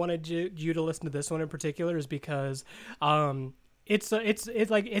that I wanted you to listen to this one in particular is because it's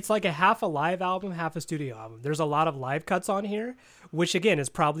like a half a live album, half a studio album. There's a lot of live cuts on here, which again is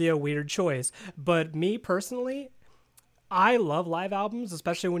probably a weird choice. But me personally, I love live albums,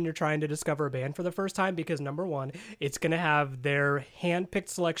 especially when you're trying to discover a band for the first time, because number one, it's going to have their hand-picked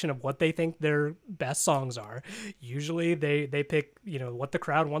selection of what they think their best songs are. Usually they pick, what the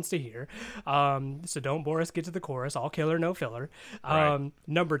crowd wants to hear. So don't bore us, get to the chorus, all killer, no filler. Right.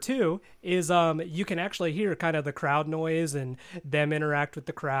 Number two is you can actually hear kind of the crowd noise and them interact with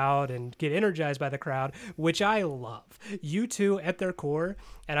the crowd and get energized by the crowd, which I love. U2 at their core,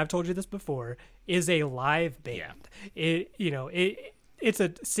 and I've told you this before, is a live band.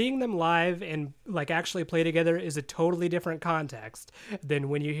 Seeing them live and like actually play together is a totally different context than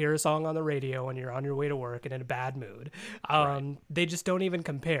when you hear a song on the radio and you're on your way to work and in a bad mood. Right. They just don't even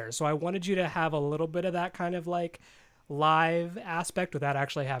compare. So I wanted you to have a little bit of that kind of like live aspect without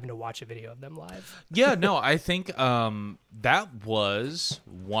actually having to watch a video of them live. Yeah, no, I think that was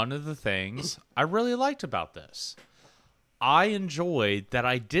one of the things I really liked about this. I enjoyed that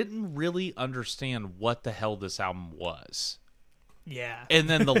I didn't really understand what the hell this album was. Yeah. And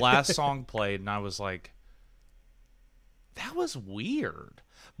then the last song played, and I was like, that was weird.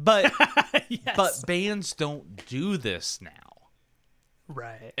 But Yes. but bands don't do this now.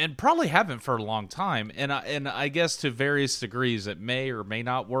 Right. And probably haven't for a long time. And I guess to various degrees it may or may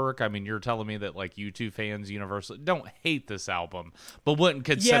not work. I mean, you're telling me that like U2 fans universally don't hate this album, but wouldn't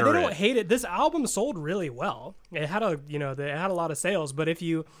consider it. Yeah, they don't hate it. This album sold really well. It had a lot of sales, but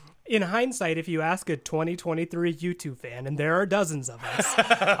in hindsight, if you ask a 2023 U2 fan, and there are dozens of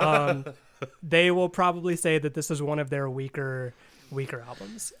us, they will probably say that this is one of their weaker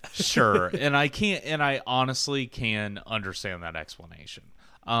albums. Sure. And I honestly can understand that explanation.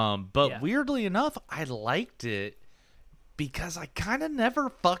 But weirdly enough, I liked it because I kind of never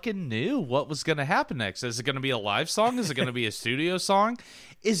fucking knew what was going to happen next. Is it going to be a live song? Is it going to be a studio song?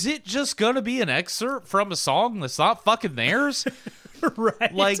 Is it just going to be an excerpt from a song that's not fucking theirs?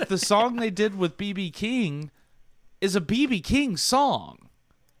 Right. Like the song they did with B.B. King is a B.B. King song.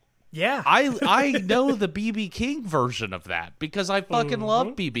 Yeah. I know the B.B. King version of that because I fucking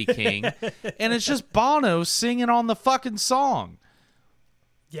love B.B. King, and it's just Bono singing on the fucking song.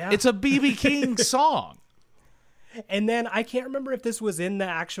 Yeah. It's a B.B. King song. And then I can't remember if this was in the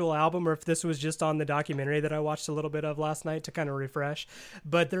actual album or if this was just on the documentary that I watched a little bit of last night to kind of refresh.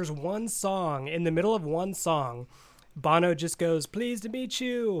 But there's one song, in the middle of one song, Bono just goes, "Pleased to meet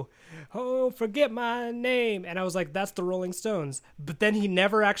you. Oh, forget my name." And I was like, that's the Rolling Stones. But then he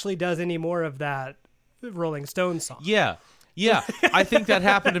never actually does any more of that Rolling Stones song. Yeah. I think that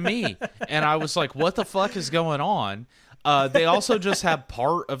happened to me. And I was like, what the fuck is going on? They also just have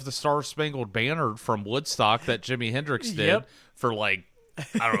part of the Star Spangled Banner from Woodstock that Jimi Hendrix did for like,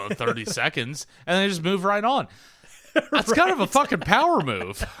 I don't know, 30 seconds. And they just move right on. That's kind of a fucking power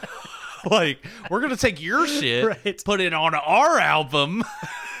move. Like, we're going to take your shit, put it on our album.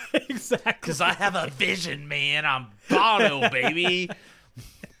 Exactly. Because I have a vision, man. I'm Bono, baby.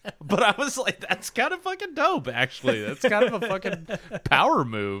 But I was like, that's kind of fucking dope, actually. That's kind of a fucking power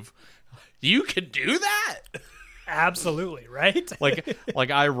move. You could do that? Absolutely, right?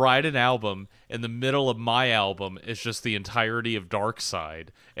 Like I write an album, in the middle of my album is just the entirety of Dark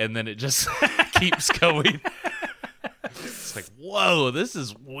Side, and then it just keeps going. It's like, whoa, this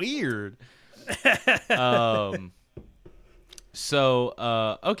is weird. Okay, well,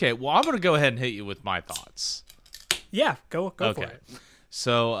 I'm going to go ahead and hit you with my thoughts. Yeah, go for it.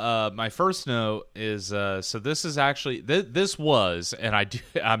 So, my first note is, so this is actually, this was, and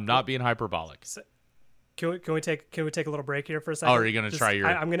I'm not being hyperbolic. Can we take a little break here for a second? Oh, are you going to try your...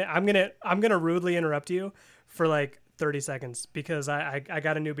 I'm gonna rudely interrupt you for like 30 seconds because I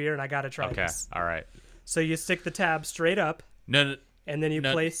got a new beer and I got to try this. Okay, all right. So you stick the tab straight up. No. And then you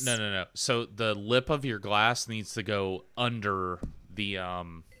place... No. So the lip of your glass needs to go under the...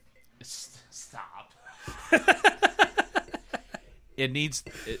 Stop. it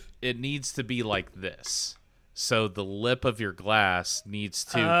needs to be like this. So the lip of your glass needs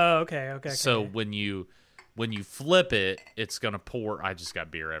to. Oh, okay. So when you flip it, it's gonna pour. I just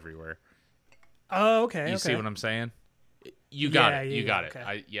got beer everywhere. Oh, okay. You see what I'm saying? You got it. You got it.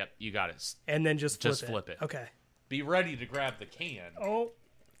 Okay. Yep, you got it. And then just flip it. Okay. Be ready to grab the can. Oh.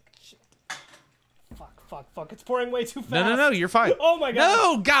 Shit. Fuck. It's pouring way too fast. No, you're fine. Oh my god.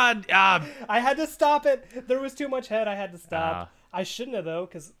 No, God. I had to stop it. There was too much head. I had to stop. I shouldn't have, though,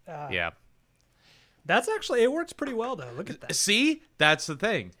 because... yeah. That's actually... It works pretty well, though. Look at that. See? That's the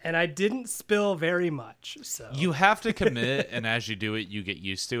thing. And I didn't spill very much, so... You have to commit, and as you do it, you get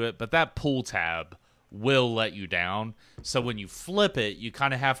used to it. But that pull tab will let you down. So when you flip it, you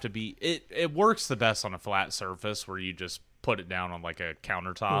kind of have to be... It works the best on a flat surface where you just put it down on like a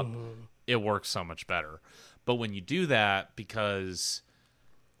countertop. Mm-hmm. It works so much better. But when you do that, because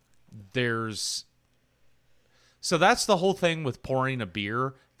there's... So that's the whole thing with pouring a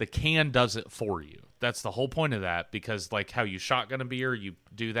beer. The can does it for you. That's the whole point of that, because like how you shotgun a beer, you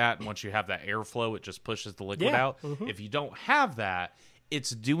do that, and once you have that airflow, it just pushes the liquid out. Mm-hmm. If you don't have that, it's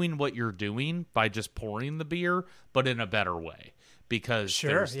doing what you're doing by just pouring the beer, but in a better way. Because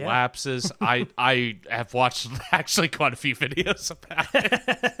there's lapses. I have watched actually quite a few videos about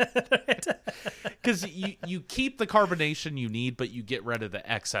it. Because you keep the carbonation you need, but you get rid of the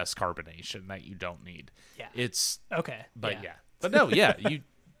excess carbonation that you don't need. Yeah. It's okay. But But no, yeah,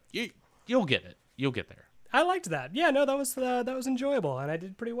 you'll get it. You'll get there. I liked that. Yeah, no, that was enjoyable, and I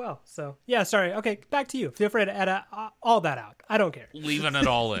did pretty well. So yeah, sorry. Okay, back to you. Feel free to edit all that out. I don't care. Leaving it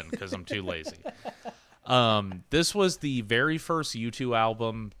all in because I'm too lazy. This was the very first U2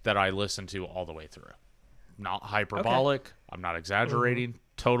 album that I listened to all the way through. Not hyperbolic. Okay. I'm not exaggerating. Mm-hmm.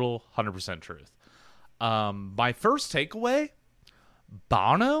 Total 100% truth. My first takeaway,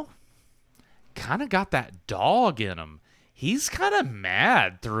 Bono kind of got that dog in him. He's kind of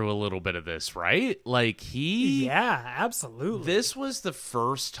mad through a little bit of this, right? Like Yeah, absolutely. This was the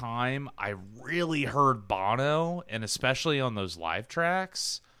first time I really heard Bono, and especially on those live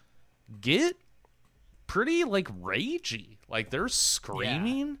tracks, get pretty like ragey. Like they're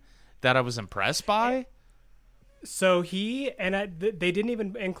screaming that I was impressed by. So they didn't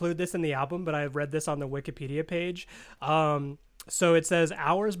even include this in the album, but I read this on the Wikipedia page. So it says,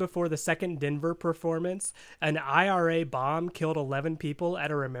 hours before the second Denver performance, an IRA bomb killed 11 people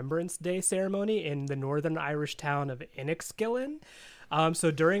at a Remembrance Day ceremony in the northern Irish town of Enniskillen.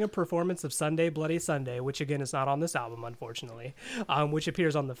 So during a performance of Sunday Bloody Sunday, which again is not on this album, unfortunately, which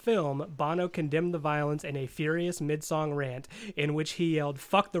appears on the film, Bono condemned the violence in a furious mid-song rant in which he yelled,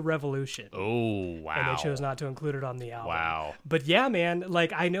 "Fuck the revolution." Oh, wow. And they chose not to include it on the album. Wow. But yeah, man,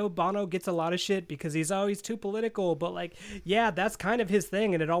 like I know Bono gets a lot of shit because he's always too political, but like, yeah, that's kind of his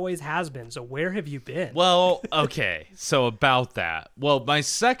thing and it always has been. So where have you been? Well, okay. So about that. Well, my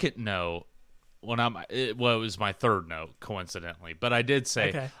second note, it was my third note, coincidentally, but I did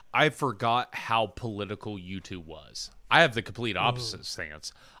say I forgot how political U2 was. I have the complete opposite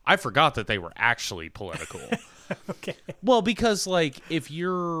stance. I forgot that they were actually political. Okay. Well, because like if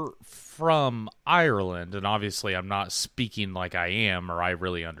you're from Ireland, and obviously I'm not speaking like I am or I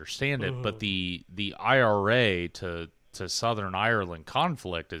really understand it, but the IRA to Southern Ireland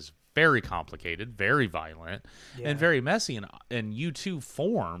conflict is very complicated, very violent, and very messy, and U2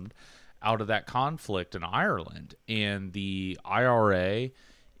 formed out of that conflict in Ireland. And the IRA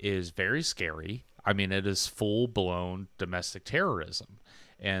is very scary. I mean, it is full-blown domestic terrorism.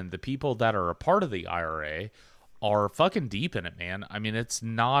 And the people that are a part of the IRA are fucking deep in it, man. I mean, it's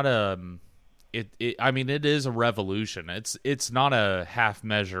not it is a revolution. It's not a half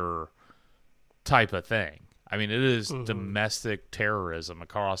measure type of thing. I mean, it is domestic terrorism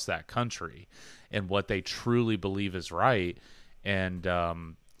across that country and what they truly believe is right. And I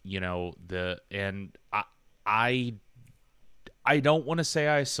don't want to say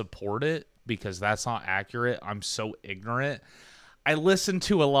I support it because that's not accurate. I'm so ignorant. I listen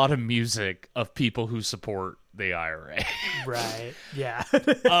to a lot of music of people who support the IRA. Right. Yeah.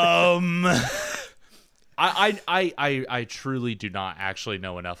 I truly do not actually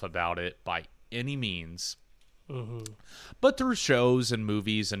know enough about it by any means. But through shows and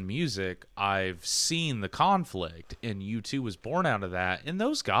movies and music, I've seen the conflict, and U2 was born out of that. And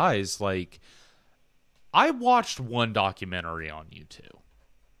those guys, like, I watched one documentary on U2,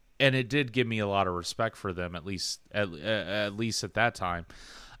 and it did give me a lot of respect for them, at least at that time,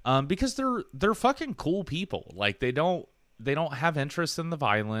 because they're fucking cool people. Like they don't have interest in the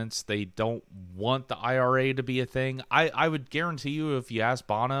violence. They don't want the IRA to be a thing. I would guarantee you, if you ask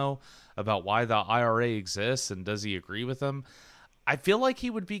Bono about why the IRA exists and does he agree with them, I feel like he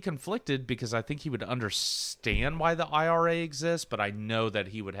would be conflicted because I think he would understand why the IRA exists, but I know that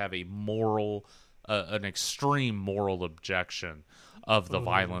he would have a an extreme moral objection of the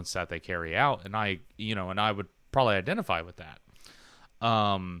violence that they carry out, and I would probably identify with that.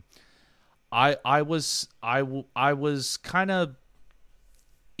 I was kind of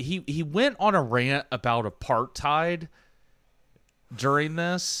he went on a rant about apartheid during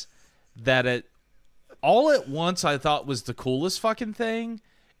this that all at once I thought was the coolest fucking thing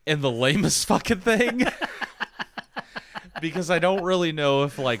and the lamest fucking thing. Because I don't really know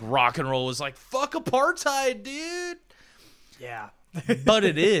if like rock and roll is like fuck apartheid, dude. Yeah. But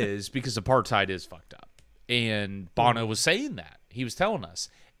it is, because apartheid is fucked up. And Bono was saying that. He was telling us.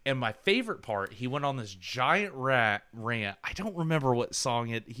 And my favorite part, he went on this giant rant. I don't remember what song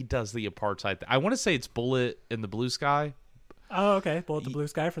he does the apartheid thing. I want to say it's Bullet in the Blue Sky. Oh, okay. Bullet the Blue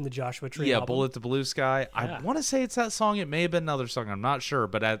Sky from the Joshua Tree Yeah, album. Bullet the Blue Sky. Yeah. I want to say it's that song. It may have been another song. I'm not sure.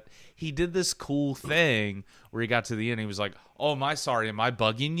 But he did this cool thing where he got to the end. He was like, oh, am I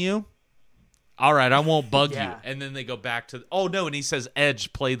bugging you? All right, I won't bug you. And then they go back to, oh, no. And he says,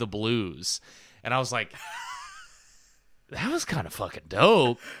 Edge, play the blues. And I was like, that was kind of fucking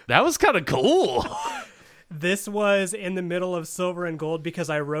dope. That was kind of cool. This was in the middle of Silver and Gold because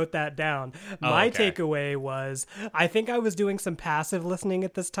I wrote that down. My takeaway was, I think I was doing some passive listening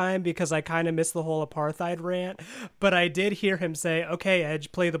at this time because I kind of missed the whole apartheid rant, but I did hear him say, okay,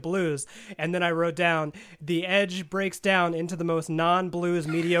 Edge, play the blues. And then I wrote down, the Edge breaks down into the most non-blues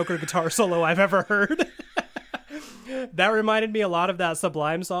mediocre guitar solo I've ever heard. That reminded me a lot of that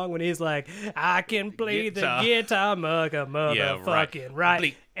Sublime song when he's like, I can play the guitar motherfucking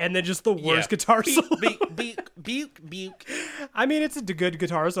right. And then just the worst guitar solo. Beak. I mean, it's a good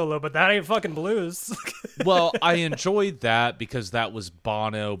guitar solo, but that ain't fucking blues. Well, I enjoyed that because that was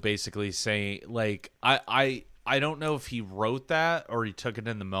Bono basically saying, like, I don't know if he wrote that or he took it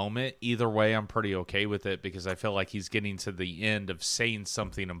in the moment. Either way, I'm pretty okay with it because I feel like he's getting to the end of saying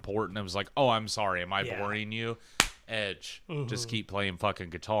something important. I was like, oh, I'm sorry. Am I boring you? Edge, just keep playing fucking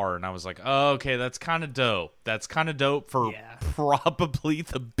guitar. And I was like, oh, okay, that's kind of dope. That's kind of dope for probably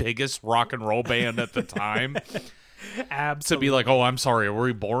the biggest rock and roll band at the time. Absolutely. To be like, oh, I'm sorry, are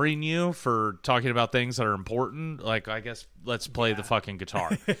we boring you for talking about things that are important? Like, I guess let's play the fucking guitar.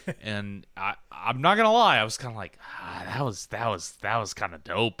 And I'm not gonna lie, I was kind of like, that was kind of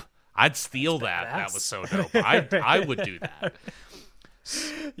dope. I'd steal that. That was so dope. I would do that.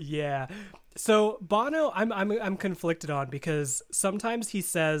 Yeah. So Bono, I'm conflicted on because sometimes he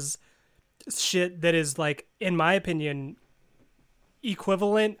says shit that is, like, in my opinion,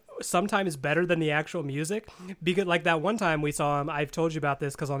 equivalent, sometimes better than the actual music. Because, like, that one time we saw him, I've told you about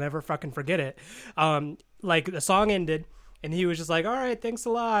this because I'll never fucking forget it. Like, the song ended and he was just like, all right, thanks a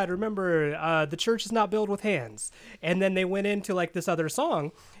lot. Remember, the church is not built with hands. And then they went into, like, this other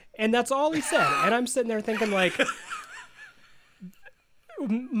song and that's all he said. And I'm sitting there thinking, like,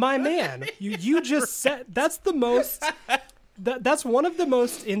 my man, you just said that's the most that's one of the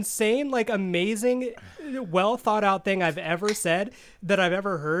most insane, like, amazing, well thought out thing I've ever said that I've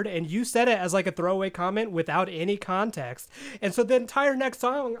ever heard, and you said it as like a throwaway comment without any context. And so the entire next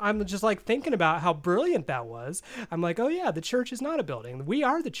song I'm just like thinking about how brilliant that was. I'm like, oh yeah, the church is not a building, we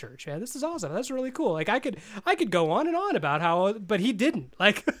are the church, man. This is awesome. That's really cool. Like, I could go on and on about how, but he didn't,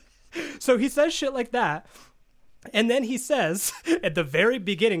 like. So he says shit like that. And then he says, at the very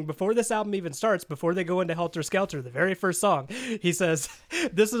beginning, before this album even starts, before they go into Helter Skelter, the very first song, he says,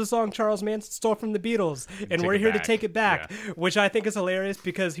 this is a song Charles Manson stole from the Beatles, and we're here to take it back, which I think is hilarious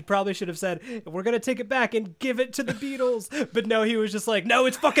because he probably should have said, we're going to take it back and give it to the Beatles. But no, he was just like, no,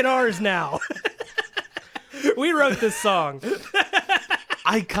 it's fucking ours now. We wrote this song.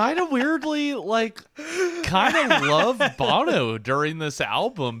 I kind of weirdly, like, kind of love Bono during this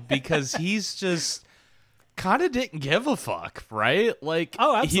album because he's just kind of didn't give a fuck, right? Like,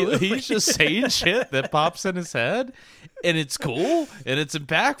 oh, absolutely. He's just saying shit that pops in his head, and it's cool, and it's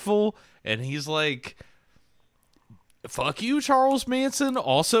impactful, and he's like, fuck you, Charles Manson.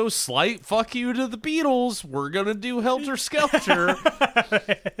 Also, slight fuck you to the Beatles. We're gonna do Helter Skelter.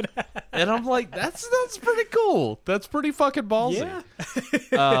 And I'm like, that's pretty cool. That's pretty fucking ballsy.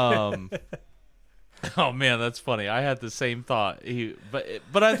 Yeah. Oh man, that's funny. I had the same thought.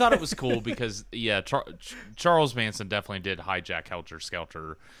 But I thought it was cool because Charles Manson definitely did hijack Helter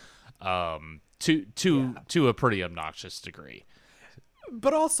Skelter, to a pretty obnoxious degree.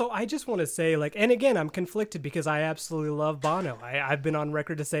 But also, I just want to say, like, and again, I'm conflicted because I absolutely love Bono. I've been on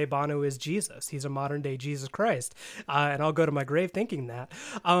record to say Bono is Jesus. He's a modern day Jesus Christ, and I'll go to my grave thinking that.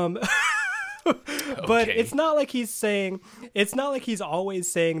 But it's not like he's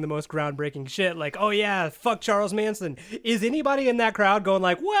always saying the most groundbreaking shit like, oh yeah, fuck Charles Manson. Is anybody in that crowd going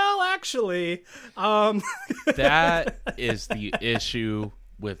like, well, actually, That is the issue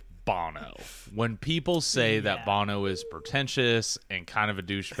with Bono. When people say that Bono is pretentious and kind of a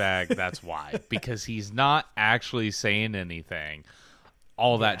douchebag, that's why. Because he's not actually saying anything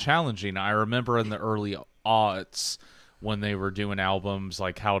all that challenging. I remember in the early aughts when they were doing albums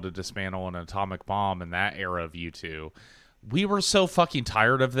like How to Dismantle an Atomic Bomb and that era of U2, we were so fucking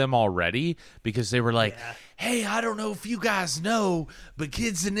tired of them already because they were like, hey, I don't know if you guys know, but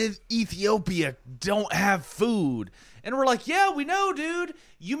kids in Ethiopia don't have food. And we're like, yeah, we know, dude.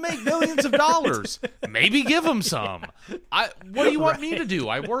 You make millions of dollars. Maybe give them some. What do you want me to do?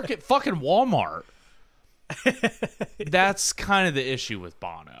 I work at fucking Walmart. That's kind of the issue with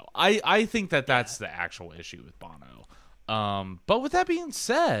Bono. I think that's the actual issue with Bono. But with that being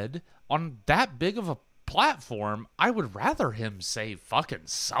said, on that big of a platform, I would rather him say fucking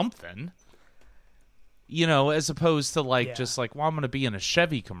something. You know, as opposed to like just like, well, I'm going to be in a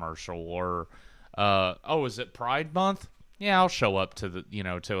Chevy commercial or is it Pride Month? Yeah, I'll show up to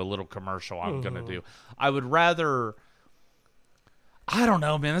to a little commercial I'm going to do. I would rather, I don't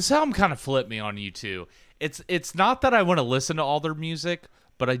know, man. This album kind of flipped me on U2. It's not that I want to listen to all their music,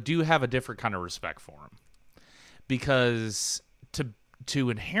 but I do have a different kind of respect for them. Because to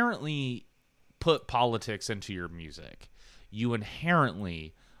inherently put politics into your music, you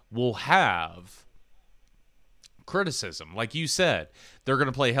inherently will have criticism. Like you said, they're going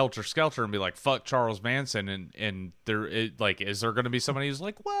to play Helter Skelter and be like, fuck Charles Manson, and is there going to be somebody who's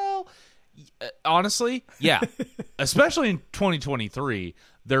like, well, honestly, yeah. Especially in 2023,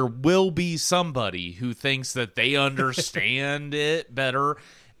 there will be somebody who thinks that they understand it better,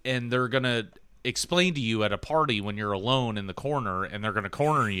 and they're going to explain to you at a party when you're alone in the corner, and they're going to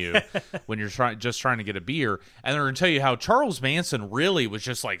corner you when you're trying to get a beer, and they're going to tell you how Charles Manson really was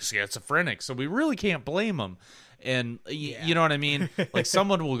just like schizophrenic, so we really can't blame him. And you know what I mean? Like,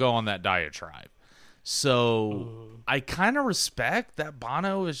 someone will go on that diatribe. So I kind of respect that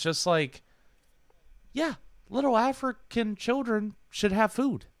Bono is just like, yeah, little African children should have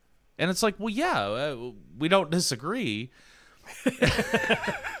food. And it's like, well, yeah, we don't disagree.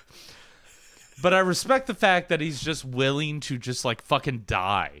 But I respect the fact that he's just willing to just like fucking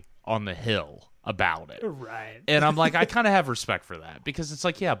die on the hill about it. Right. And I'm like, I kind of have respect for that, because it's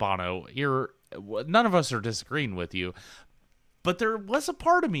like, yeah, Bono, none of us are disagreeing with you. But there was a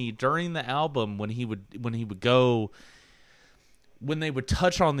part of me during the album when they would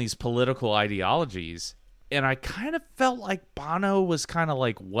touch on these political ideologies, and I kind of felt like Bono was kind of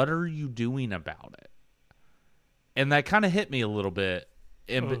like, what are you doing about it? And that kind of hit me a little bit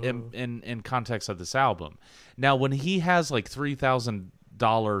in context of this album. Now, when he has like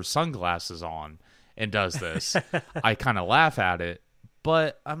 $3,000 sunglasses on and does this, I kind of laugh at it.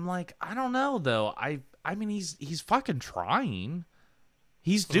 But I'm like, I don't know, though. I mean, he's fucking trying.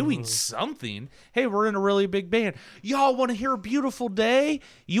 He's doing something. Hey, we're in a really big band. Y'all want to hear a beautiful day?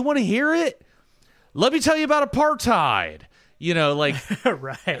 You want to hear it? Let me tell you about apartheid. You know, like,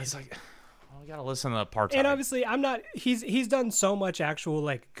 right. It's like, we gotta listen to apartheid. And obviously, he's done so much actual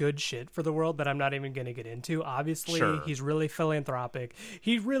like good shit for the world that I'm not even gonna get into. Obviously, he's really philanthropic.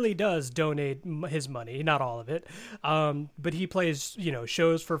 He really does donate his money, not all of it, but he plays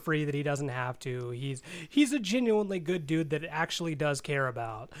shows for free that he doesn't have to. He's a genuinely good dude that actually does care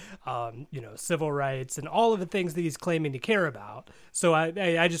about civil rights and all of the things that he's claiming to care about. So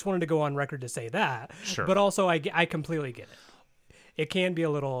I just wanted to go on record to say that. Sure. But also I completely get it. It can be a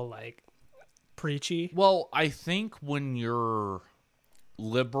little like preachy. Well, I think when you're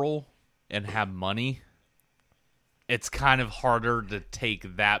liberal and have money, it's kind of harder to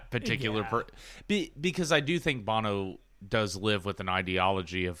take that particular because I do think Bono does live with an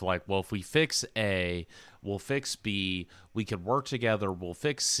ideology of like, well, if we fix A, we'll fix B, we could work together, we'll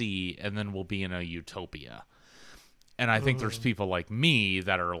fix C, and then we'll be in a utopia. And I think there's people like me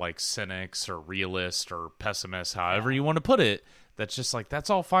that are like cynics or realists or pessimists, however you want to put it, that's just like, that's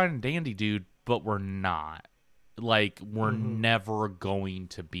all fine and dandy, dude, but we're not. Like, we're never going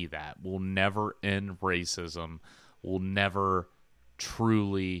to be that. We'll never end racism. We'll never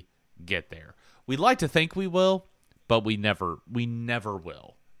truly get there. We'd like to think we will, but we never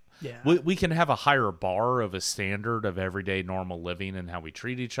will. Yeah. We can have a higher bar of a standard of everyday normal living and how we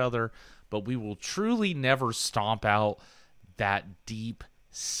treat each other, but we will truly never stomp out that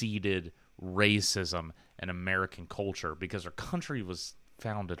deep-seated racism in American culture, because our country was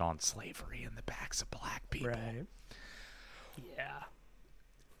founded on slavery and the backs of black people. Right. Yeah.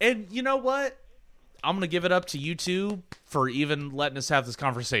 And you know what? I'm gonna give it up to you two for even letting us have this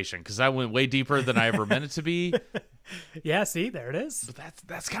conversation, because that went way deeper than I ever meant it to be. Yeah, see, there it is. But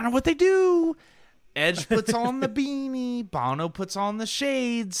that's kind of what they do. Edge puts on the beanie, Bono puts on the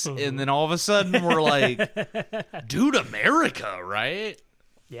shades, and then all of a sudden we're like, dude, America, right?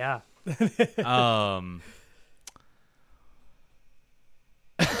 Yeah.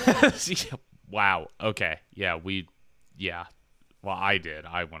 Wow. Okay. Yeah, well, I did.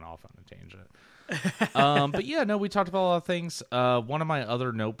 I went off on a tangent. But yeah, no, we talked about a lot of things. One of my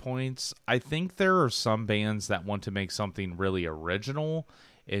other note points, I think there are some bands that want to make something really original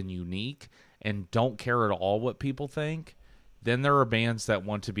and unique and don't care at all what people think. Then there are bands that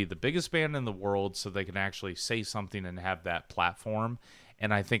want to be the biggest band in the world so they can actually say something and have that platform.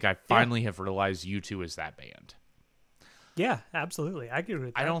 And I think I finally have realized U2 is that band. Yeah, absolutely. I agree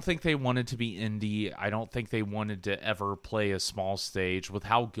with that. I don't think they wanted to be indie. I don't think they wanted to ever play a small stage. With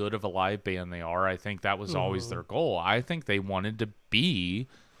how good of a live band they are, I think that was always their goal. I think they wanted to be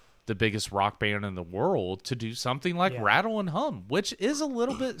the biggest rock band in the world, to do something like Rattle and Hum, which is a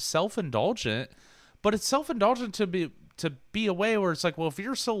little bit self-indulgent, but it's self-indulgent to be a way where it's like, well, if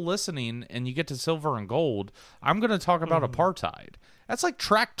you're still listening and you get to Silver and Gold, I'm going to talk about apartheid. That's like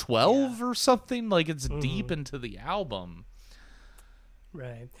track 12 or something. Like, it's deep into the album.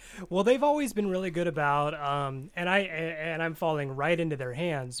 Right. Well, they've always been really good about, and I'm falling right into their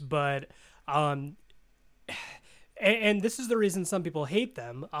hands, but, and this is the reason some people hate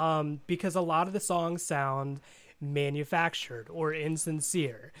them, because a lot of the songs sound manufactured or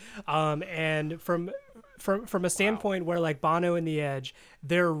insincere, and from a standpoint where, like, Bono and the Edge,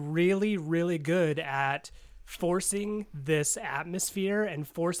 they're really, really good at forcing this atmosphere and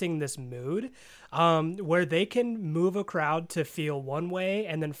forcing this mood, where they can move a crowd to feel one way,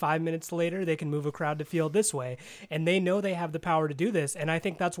 and then 5 minutes later they can move a crowd to feel this way, and they know they have the power to do this. And I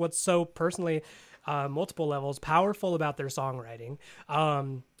think that's what's so personally, multiple levels, powerful about their songwriting.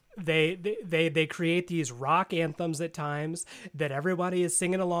 They create these rock anthems at times that everybody is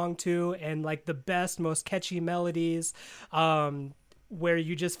singing along to, and like the best, most catchy melodies, where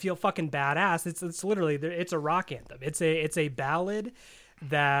you just feel fucking badass. It's literally, it's a rock anthem. It's a ballad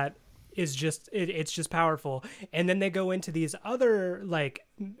that is just, it's just powerful. And then they go into these other, like,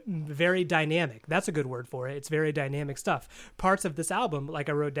 very dynamic, that's a good word for it, it's very dynamic stuff. Parts of this album, like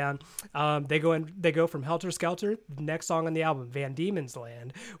I wrote down, they go from Helter Skelter, the next song on the album, Van Diemen's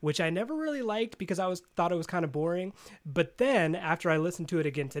Land, which I never really liked because I thought it was kind of boring. But then after I listened to it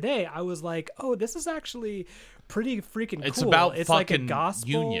again today, I was like, oh, this is actually pretty freaking cool. It's about it's fucking like a gospel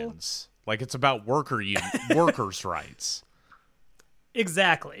unions. Like, it's about workers' rights.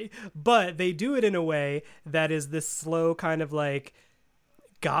 Exactly. But they do it in a way that is this slow kind of like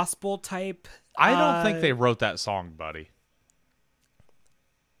gospel type. I don't think they wrote that song, buddy.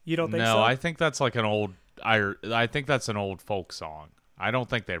 You don't think so? No, I think that's like an old I think that's an old folk song. I don't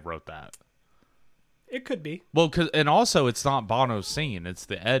think they wrote that. It could be. Well, and also it's not Bono singing, it's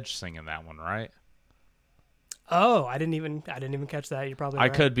the Edge singing that one, right? Oh, I didn't even catch that. You're probably right.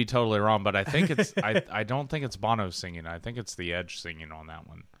 I could be totally wrong, but I think it's I don't think it's Bono singing. I think it's the Edge singing on that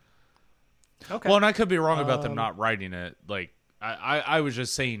one. Okay. Well, and I could be wrong about them not writing it. Like, I was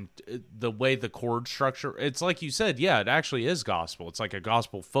just saying the way the chord structure, it's like you said, yeah, it actually is gospel. It's like a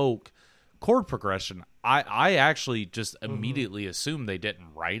gospel folk chord progression. I actually just immediately assumed they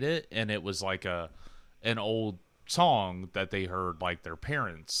didn't write it, and it was like an old song that they heard like their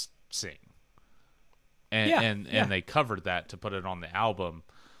parents sing. And they covered that to put it on the album.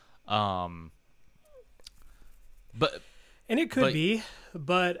 And it could be,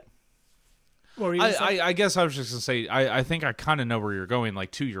 but what were you gonna say? I guess I was just going to say, I think I kind of know where you're going.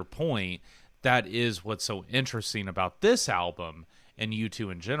 Like, to your point, that is what's so interesting about this album and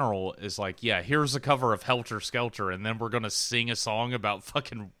U2 in general is like, yeah, here's a cover of Helter Skelter, and then we're going to sing a song about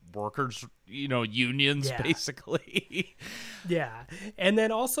fucking workers, unions, basically. Yeah. And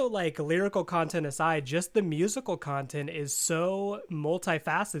then also, like, lyrical content aside, just the musical content is so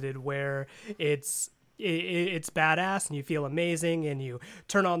multifaceted, where it's badass and you feel amazing, and you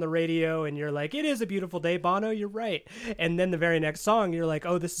turn on the radio and you're like, it is a beautiful day, Bono, you're right. And then the very next song, you're like,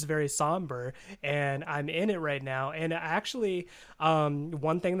 oh, this is very somber and I'm in it right now. And actually,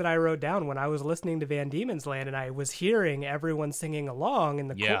 one thing that I wrote down when I was listening to Van Diemen's Land and I was hearing everyone singing along in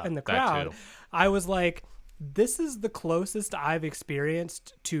the crowd, I was like, this is the closest I've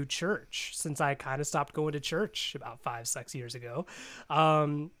experienced to church since I kind of stopped going to church about 5-6 years ago.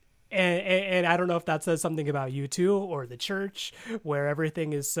 And I don't know if that says something about U2 or the church, where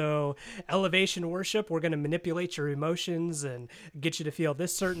everything is so elevation worship. We're going to manipulate your emotions and get you to feel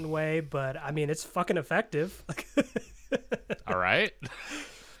this certain way. But I mean, it's fucking effective. All right.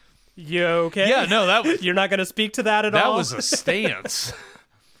 You okay? Yeah, no, that was You're not going to speak to that at all? that was a stance.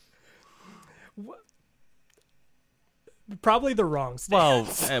 Probably the wrong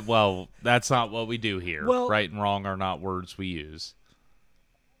stance. Well, that's not what we do here. Well, right and wrong are not words we use.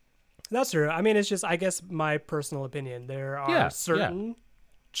 That's true. I mean, it's just, I guess, my personal opinion. There are certain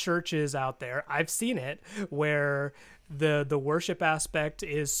churches out there, I've seen it, where the worship aspect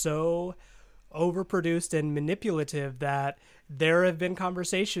is so overproduced and manipulative that there have been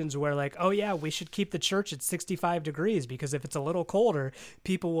conversations where like, oh yeah, we should keep the church at 65 degrees because if it's a little colder,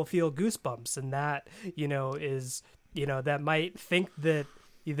 people will feel goosebumps. And that, is, that might think that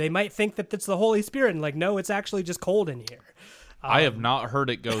they might think that it's the Holy Spirit and like, no, it's actually just cold in here. I have not heard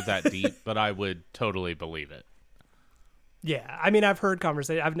it go that deep, but I would totally believe it. Yeah, I mean, I've heard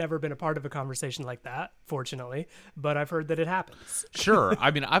conversation. I've never been a part of a conversation like that, fortunately, but I've heard that it happens. Sure.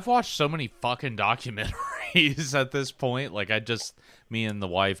 I mean, I've watched so many fucking documentaries at this point. Like, me and the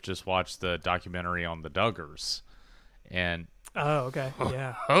wife just watched the documentary on the Duggars. And oh, okay.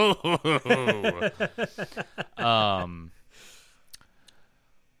 Yeah.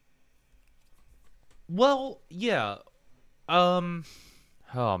 Well, yeah.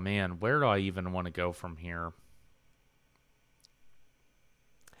 Oh man, where do I even want to go from here?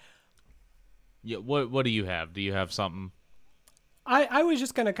 Yeah, what do you have? Do you have something? I was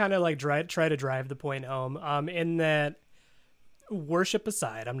just gonna kind of like try to drive the point home. In that, worship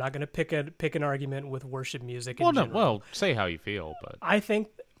aside, I'm not gonna pick an argument with worship music. In general. Well, say how you feel, but I think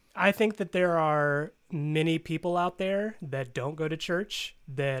that there are many people out there that don't go to church,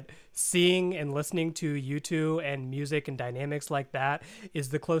 that seeing and listening to U2 and music and dynamics like that is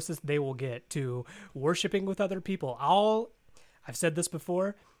the closest they will get to worshiping with other people. I've said this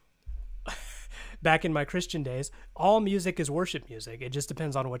before. Back in my Christian days, all music is worship music. It just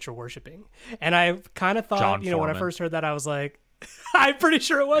depends on what you're worshiping. And I kind of thought, when I first heard that, I was like, I'm pretty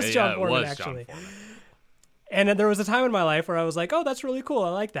sure it was John Foreman, actually. John Foreman. And then there was a time in my life where I was like, oh, that's really cool. I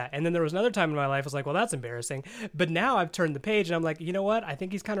like that. And then there was another time in my life I was like, well, that's embarrassing. But now I've turned the page and I'm like, you know what? I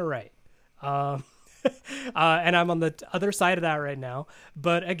think he's kind of right. And I'm on the other side of that right now.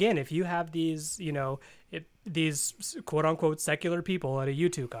 But again, if you have these, these quote unquote secular people at a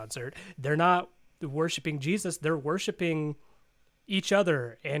U2 concert, they're not worshiping Jesus. They're worshiping each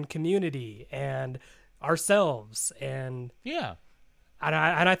other and community and ourselves. And yeah. And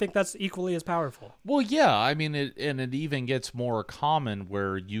I think that's equally as powerful. Well, yeah. I mean, it even gets more common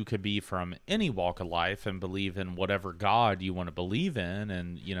where you could be from any walk of life and believe in whatever God you want to believe in.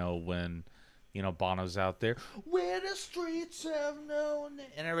 And, when, Bono's out there, where the streets have known,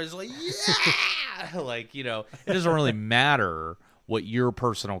 and everybody's like, yeah! Like, it doesn't really matter what your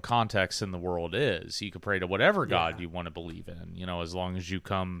personal context in the world is. You can pray to whatever God you want to believe in, as long as you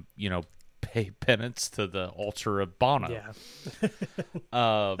come, pay penance to the altar of Bono.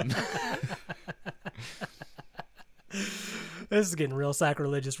 Yeah. This is getting real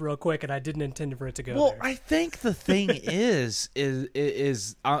sacrilegious real quick, and I didn't intend for it to go there. Well, I think the thing is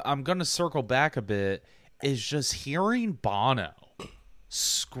I'm going to circle back a bit, is just hearing Bono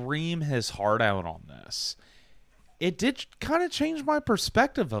scream his heart out on this. It did kind of change my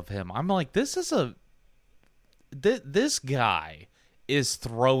perspective of him. I'm like, this guy is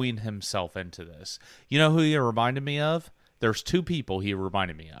throwing himself into this. You know who he reminded me of? There's two people he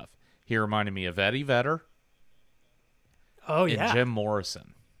reminded me of. He reminded me of Eddie Vedder. Oh, and yeah. Jim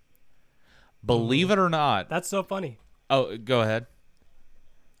Morrison. Believe it or not. That's so funny. Oh, go ahead.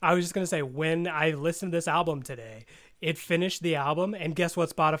 I was just going to say, when I listened to this album today, it finished the album, and guess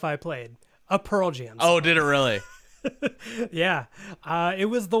what Spotify played? A Pearl Jam song. Oh, did it really? Yeah. It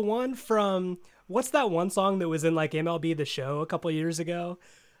was the one from... What's that one song that was in like MLB The Show a couple years ago?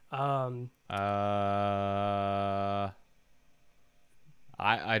 I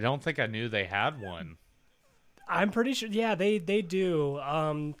don't think I knew they had one. I'm pretty sure. Yeah, they do.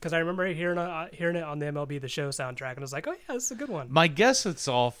 Because I remember hearing it on the MLB The Show soundtrack, and I was like, oh yeah, this is a good one. My guess it's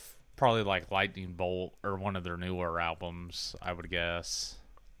off probably like Lightning Bolt or one of their newer albums, I would guess.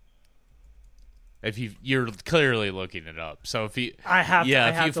 If you're clearly looking it up, so if you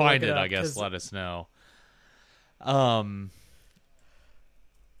if you find it, I guess let us know.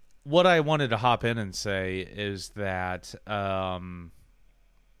 What I wanted to hop in and say is that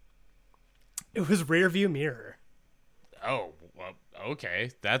it was Rearview Mirror. Oh, well,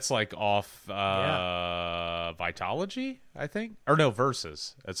 okay, that's like off Vitology, I think, or no,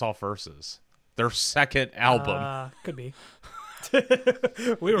 Versus. It's off Versus. Their second album. Could be. What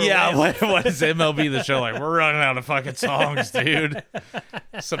is MLB The Show like? We're running out of fucking songs, dude.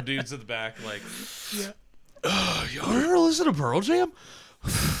 Some dudes in the back like, y'all ever listen to Pearl Jam?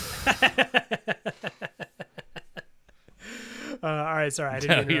 All right, sorry, I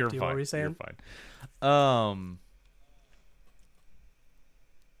didn't No, interrupt you. What were you saying? You're fine.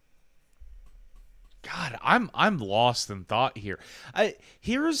 God, I'm lost in thought here.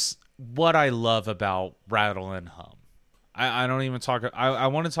 Here's what I love about Rattle and Hum. I don't even talk. I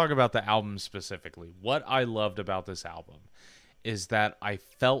want to talk about the album specifically. What I loved about this album is that I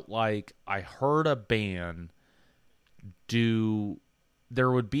felt like I heard a band do.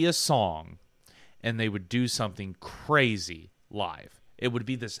 There would be a song, and they would do something crazy live. It would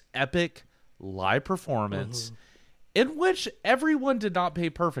be this epic live performance in which everyone did not play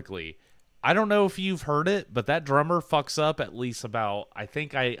perfectly. I don't know if you've heard it, but that drummer fucks up at least about I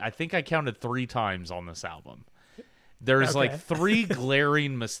think I counted 3 times on this album. There's like 3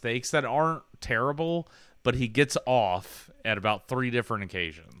 glaring mistakes that aren't terrible, but he gets off at about 3 different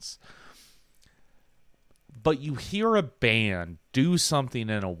occasions. But you hear a band do something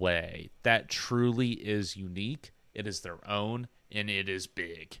in a way that truly is unique. It is their own, and it is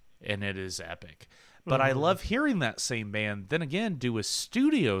big, and it is epic. But I love hearing that same band then again do a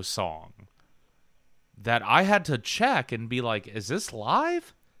studio song that I had to check and be like, is this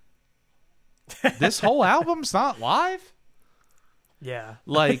live? This whole album's not live? Yeah.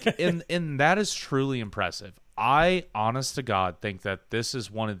 Like, and that is truly impressive. I, honest to God, think that this is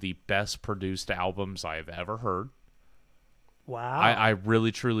one of the best produced albums I've ever heard. Wow. I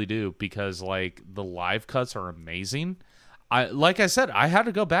really, truly do, because, like, the live cuts are amazing. Like I said, I had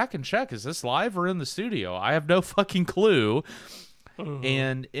to go back and check, is this live or in the studio? I have no fucking clue.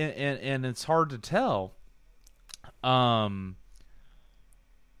 And it's hard to tell.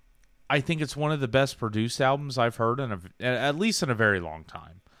 I think it's one of the best produced albums I've heard at least in a very long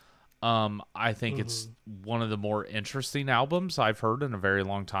time. I think it's one of the more interesting albums I've heard in a very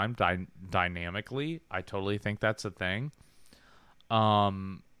long time. Dynamically, I totally think that's a thing. I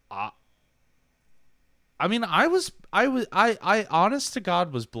mean, I honest to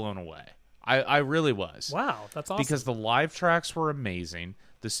God was blown away. I really was. Wow, that's awesome. Because the live tracks were amazing.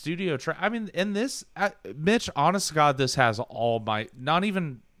 The studio track, I mean, and this, Mitch, honest to God, this has all my, not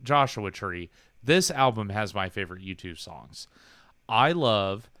even Joshua Tree, this album has my favorite U2 songs. I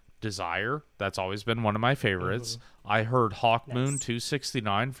love Desire. That's always been one of my favorites. I heard Hawk Moon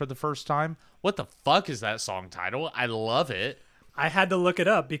 269 for the first time. What the fuck is that song title? I love it. I had to look it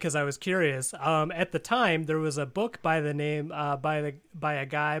up because I was curious. At the time, there was a book by the name by a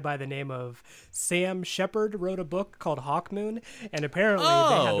guy by the name of Sam Shepard wrote a book called Hawk Moon, and apparently they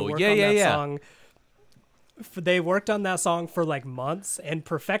had to work on that song. They worked on that song for like months and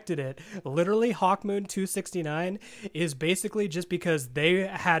perfected it. Literally, Hawk Moon 269 is basically just because they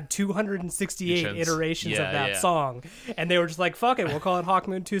had 268 iterations of that song, and they were just like, "Fuck it, we'll call it Hawk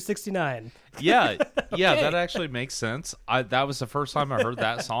Moon 269." Yeah, yeah, that actually makes sense. That was the first time I heard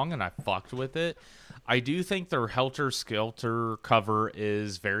that song, and I fucked with it. I do think their Helter Skelter cover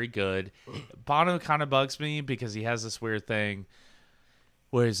is very good. Bono kind of bugs me because he has this weird thing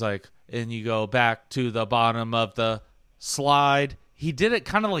where he's like, and you go back to the bottom of the slide. He did it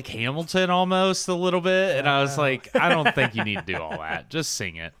kind of like Hamilton almost a little bit, and I was like, I don't think you need to do all that. Just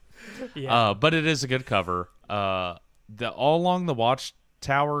sing it. Yeah. But it is a good cover. The All Along the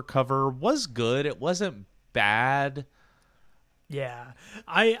Watchtower cover was good. It wasn't bad. Yeah,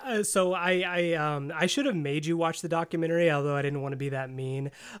 I should have made you watch the documentary, although I didn't want to be that mean,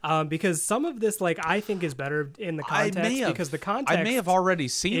 because some of this, like, I think is better in the context because the context. I may have already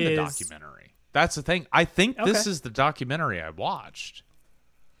seen the documentary. That's the thing. I think this is the documentary I watched.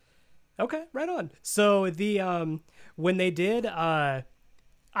 Okay, right on. So the when they did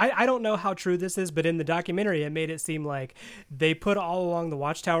I don't know how true this is, but in the documentary, it made it seem like they put All Along the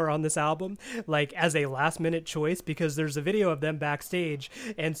Watchtower on this album, like as a last minute choice, because there's a video of them backstage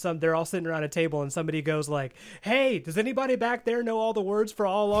and they're all sitting around a table and somebody goes like, "Hey, does anybody back there know all the words for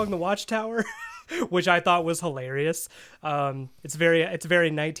All Along the Watchtower?" Which I thought was hilarious. It's very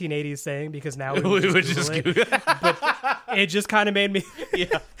 1980s saying, because now we would just Google it. But it just kind of made me,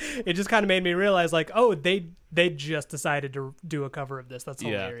 it just kind of made me realize, like, oh, they just decided to do a cover of this. That's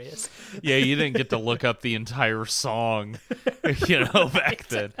hilarious. Yeah, you didn't get to look up the entire song, back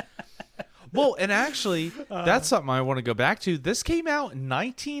then. Well, and actually, that's something I want to go back to. This came out in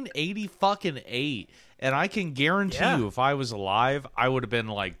 1988. And I can guarantee you, if I was alive, I would have been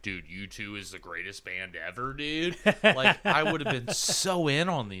like, dude, U2 is the greatest band ever, dude. Like, I would have been so in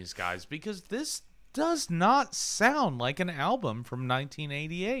on these guys, because this does not sound like an album from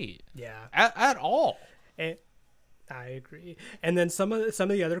 1988. Yeah. At all. I agree. And then some of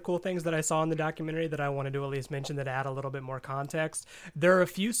the other cool things that I saw in the documentary that I wanted to at least mention that add a little bit more context. There are a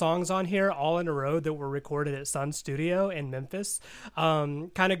few songs on here all in a row that were recorded at Sun Studio in Memphis.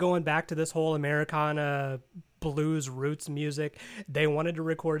 Kind of going back to this whole Americana blues roots music. They wanted to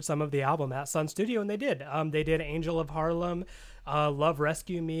record some of the album at Sun Studio, and they did. They did Angel of Harlem, Love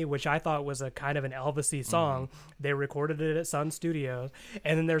Rescue Me, which I thought was a kind of an Elvis-y song. They recorded it at Sun Studios.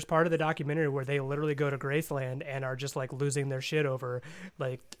 And then there's part of the documentary where they literally go to Graceland and are just like losing their shit over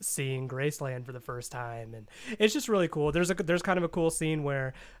like seeing Graceland for the first time. And it's just really cool. There's kind of a cool scene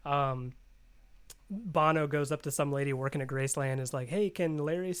where Bono goes up to some lady working at Graceland and is like, hey, can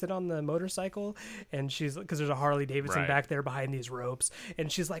Larry sit on the motorcycle? And she's, because there's a Harley Davidson back there behind these ropes. And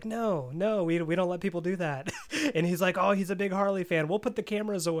she's like, no, we don't let people do that. And he's like, oh, he's a big Harley fan. We'll put the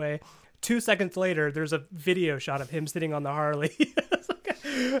cameras away. 2 seconds later, there's a video shot of him sitting on the Harley.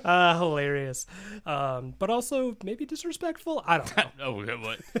 Hilarious. But also maybe disrespectful. I don't know.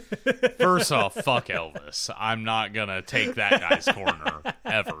 What? First off, fuck Elvis. I'm not going to take that guy's corner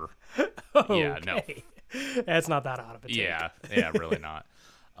ever. Okay. Yeah, no. That's not that out of a take. Yeah, really not.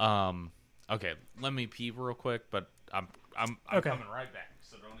 Okay, let me pee real quick, but I'm coming right back.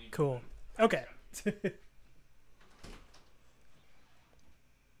 So don't even. Cool. Okay.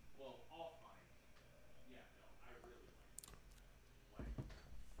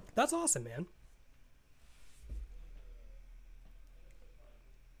 That's awesome, man.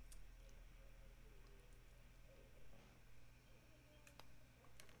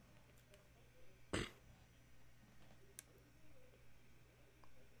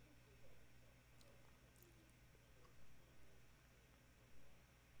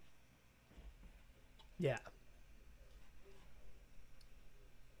 Yeah.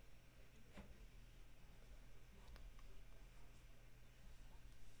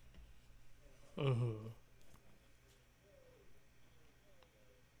 Mm-hmm.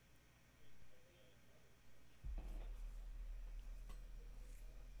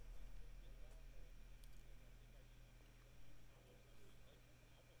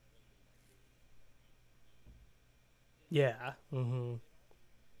 Yeah. Mm-hmm.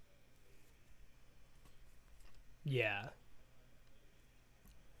 Yeah.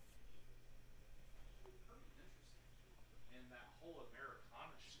 And that whole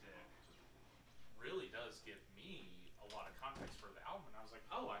Americana shtick really does give me a lot of context for the album. And I was like,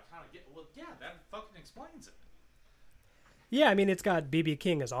 oh, I kind of get. Well, yeah, that fucking explains it. Yeah, I mean, it's got BB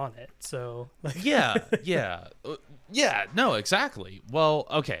King is on it, so like. Yeah. No, exactly. Well,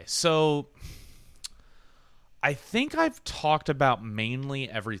 okay, so I think I've talked about mainly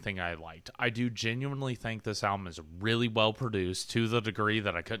everything I liked. I do genuinely think this album is really well produced to the degree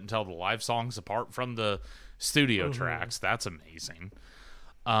that I couldn't tell the live songs apart from the studio tracks. That's amazing.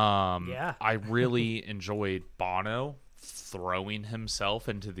 Yeah. I really enjoyed Bono throwing himself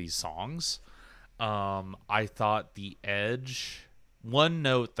into these songs. I thought the Edge. One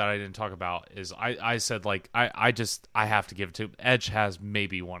note that I didn't talk about is I said, like, I have to give it to him. Edge has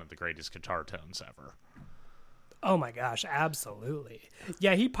maybe one of the greatest guitar tones ever. Oh my gosh, absolutely.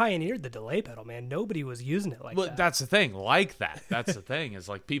 Yeah, he pioneered the delay pedal, man. Nobody was using it like that. That's the thing, like that. That's the thing, is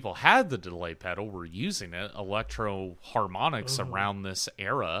like people had the delay pedal, were using it. Electro harmonics around this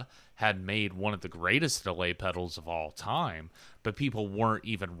era had made one of the greatest delay pedals of all time, but people weren't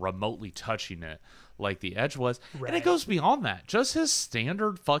even remotely touching it like the Edge was. Right. And it goes beyond that. Just his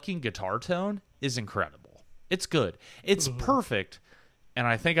standard fucking guitar tone is incredible. It's good. It's perfect. And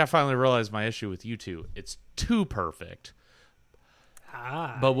I think I finally realized my issue with U2. It's too perfect.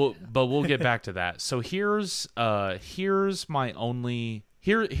 But we'll get back to that. So here's my only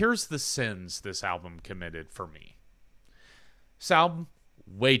here's the sins this album committed for me. This album,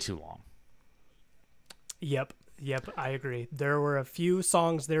 way too long. Yep, I agree. There were a few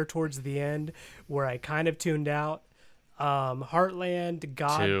songs there towards the end where I kind of tuned out. Heartland,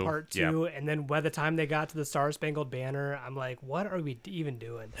 God Part 2, and then by the time they got to the Star Spangled Banner, I'm like, what are we even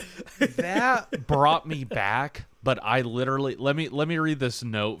doing? That brought me back, but I literally let me read this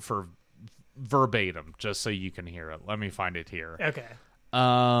note for verbatim just so you can hear it. Let me find it here. Okay.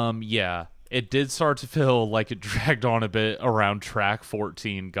 Yeah. It did start to feel like it dragged on a bit around track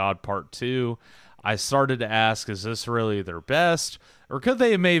 14, God Part 2. I started to ask, is this really their best? Or could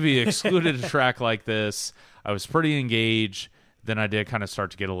they have maybe excluded a track like this? I was pretty engaged. Then I did kind of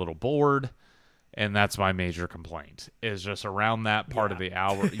start to get a little bored. And that's my major complaint, is just around that part of the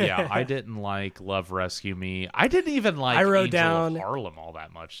hour. Yeah, I didn't like Love Rescue Me. I didn't even like Angel of Harlem all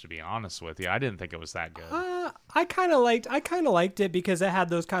that much, to be honest with you. I didn't think it was that good. I kind of liked it because it had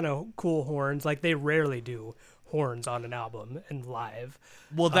those kind of cool horns. Like, they rarely do horns on an album and live.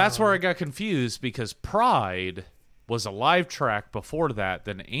 Well, that's where I got confused, because Pride was a live track before that.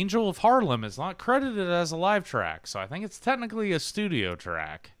 Then Angel of Harlem is not credited as a live track, so I think it's technically a studio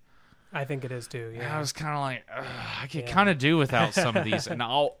track. I think it is too. Yeah, I was kind of like, I could kind of do without some of these. And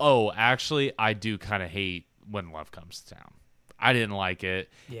actually, I do kind of hate When Love Comes to Town. I didn't like it.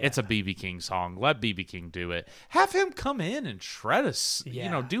 Yeah. It's a BB King song. Let BB King do it. Have him come in and shred us.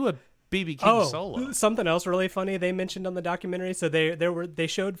 Yeah. Do a BB King solo. Something else really funny they mentioned on the documentary. So they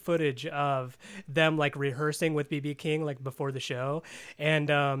showed footage of them like rehearsing with BB King like before the show,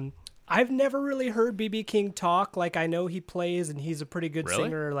 and I've never really heard BB King talk. Like, I know he plays and he's a pretty good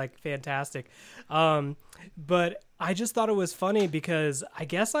singer, like fantastic. But I just thought it was funny because I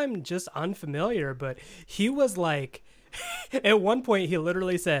guess I'm just unfamiliar, but he was like, at one point he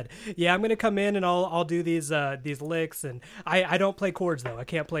literally said, yeah, I'm going to come in and I'll do these licks. And I don't play chords though. I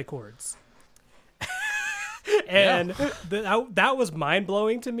can't play chords. And that was mind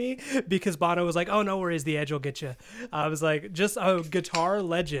blowing to me because Bono was like, "Oh, no worries, the Edge will get you." I was like, just a guitar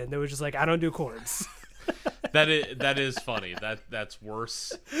legend that was just like, "I don't do chords." That is funny. That's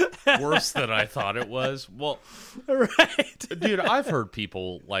worse than I thought it was. Well, right, dude, I've heard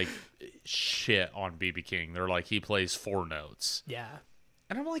people like shit on BB King. They're like, he plays 4 notes. Yeah,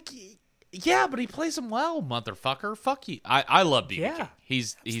 and I'm like, yeah, but he plays them well, motherfucker. Fuck you. I love BB King.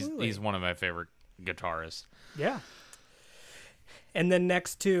 He's one of my favorite guitarist. Yeah. And then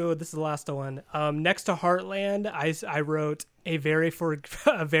next to this is the last one. Next to Heartland, I wrote a very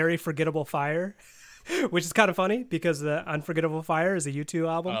forgettable fire, which is kind of funny because the Unforgettable Fire is a U2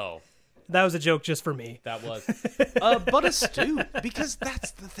 album. Oh, that was a joke just for me. that was, but astute, because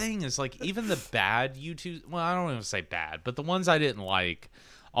that's the thing is like even the bad U2. Well, I don't even say bad, but the ones I didn't like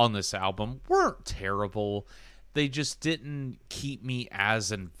on this album weren't terrible. They just didn't keep me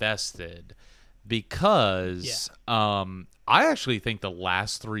as invested. Because I actually think the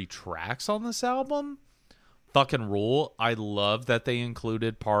last 3 tracks on this album fucking rule. I love that they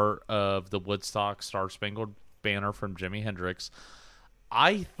included part of the Woodstock Star Spangled Banner from Jimi Hendrix.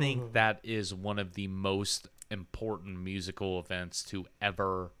 I think that is one of the most important musical events to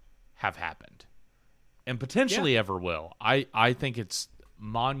ever have happened. And potentially ever will. I think it's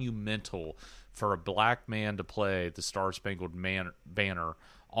monumental for a black man to play the Star Spangled Banner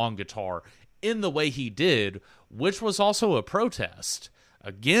on guitar in the way he did, which was also a protest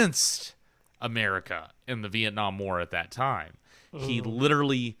against America in the Vietnam War at that time. He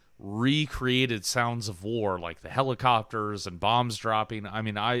literally recreated sounds of war, like the helicopters and bombs dropping. I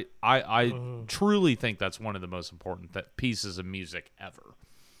mean, I truly think that's one of the most important pieces of music ever.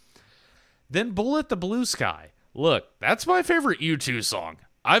 Then Bullet the Blue Sky. Look, that's my favorite U2 song.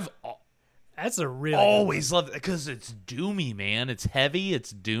 That's a really always loved it because it's doomy, man. It's heavy,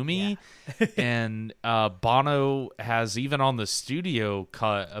 it's doomy. Yeah. And Bono has, even on the studio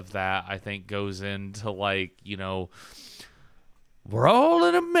cut of that, I think goes into like, we're all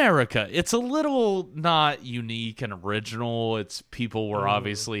in America. It's a little not unique and original. It's people were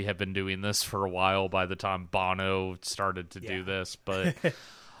obviously have been doing this for a while by the time Bono started to do this. But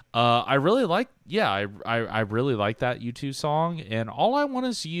I really like, I really like that U2 song. And All I Want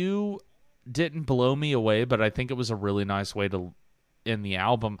Is You didn't blow me away, but I think it was a really nice way to end the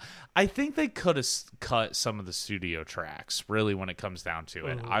album. I think they could have cut some of the studio tracks, really, when it comes down to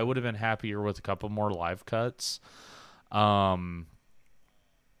it. I would have been happier with a couple more live cuts. Really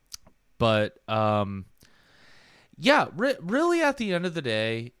at the end of the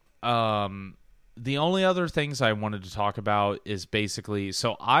day, the only other things I wanted to talk about is basically,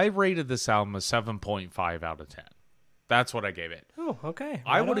 so I rated this album a 7.5 out of 10. That's what I gave it. Oh, okay.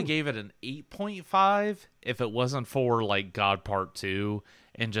 I would have gave it an 8.5 if it wasn't for like God Part 2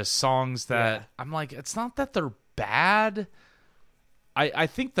 and just songs that I'm like, it's not that they're bad. I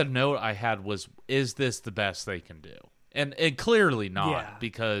think the note I had was, is this the best they can do? And clearly not,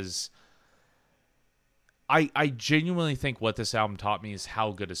 because I genuinely think what this album taught me is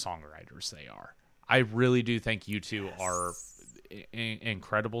how good of songwriters they are. I really do think U2 are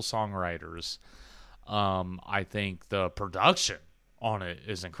incredible songwriters. I think the production on it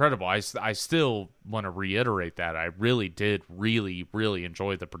is incredible. I still want to reiterate that. I really did really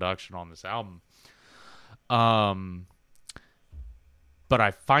enjoy the production on this album. But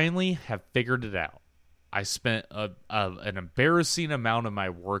I finally have figured it out. I spent an embarrassing amount of my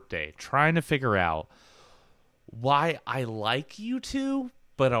workday trying to figure out why I like U2,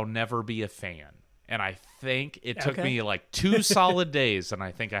 but I'll never be a fan. And I think it took me like 2 solid days, and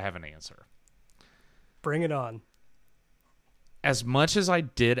I think I have an answer. Bring it on. As much as I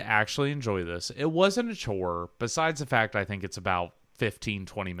did actually enjoy this, it wasn't a chore, besides the fact I think it's about 15,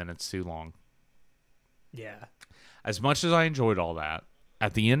 20 minutes too long. Yeah. As much as I enjoyed all that,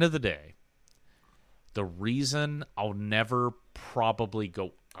 at the end of the day, the reason I'll never probably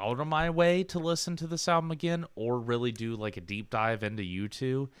go out of my way to listen to this album again or really do like a deep dive into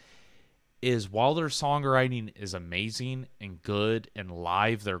U2 is while their songwriting is amazing and good and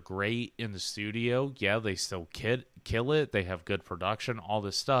live, they're great in the studio. Yeah, they still kill it. They have good production, all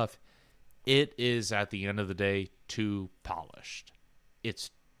this stuff. It is, at the end of the day, too polished.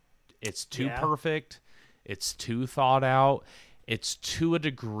 It's too perfect. It's too thought out. It's to a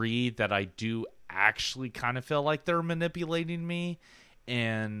degree that I do actually kind of feel like they're manipulating me.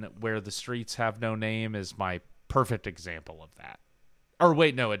 And Where the Streets Have No Name is my perfect example of that. Or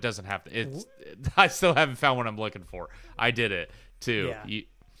wait, no, it doesn't have to. I still haven't found what I'm looking for. I did it too. Yeah.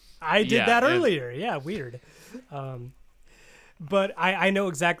 I did that earlier. Yeah, weird. But I know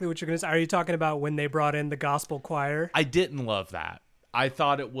exactly what you're going to say. Are you talking about when they brought in the gospel choir? I didn't love that. I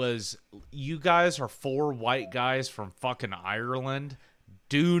thought it was, you guys are 4 white guys from fucking Ireland.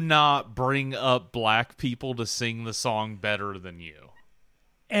 Do not bring up black people to sing the song better than you.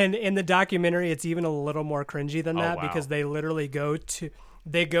 And in the documentary, it's even a little more cringy than that, because they literally go to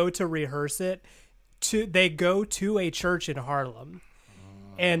rehearse it. They go to a church in Harlem,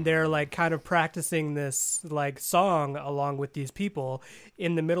 and they're like kind of practicing this like song along with these people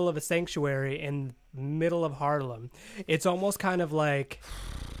in the middle of a sanctuary in the middle of Harlem. It's almost kind of like,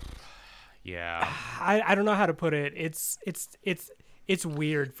 yeah, I don't know how to put it. It's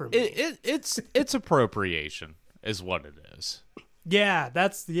weird for me. It's appropriation is what it is. Yeah,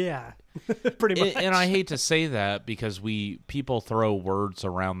 pretty much. And I hate to say that because people throw words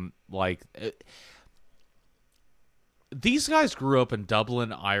around like these guys grew up in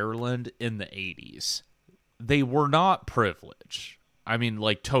Dublin, Ireland in the 80s. They were not privileged. I mean,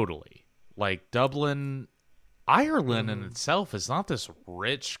 like totally. Like Dublin, Ireland in itself is not this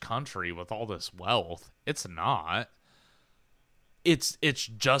rich country with all this wealth. It's not. It's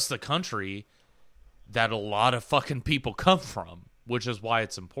just a country that a lot of fucking people come from, which is why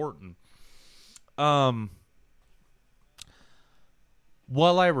it's important.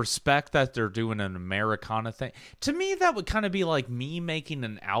 While I respect that they're doing an Americana thing, to me that would kind of be like me making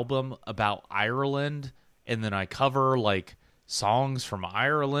an album about Ireland, and then I cover like songs from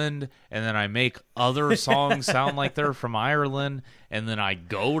Ireland, and then I make other songs sound like they're from Ireland, and then I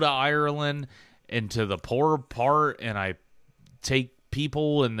go to Ireland into the poor part, and I take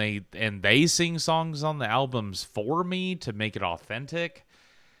people and they sing songs on the albums for me to make it authentic.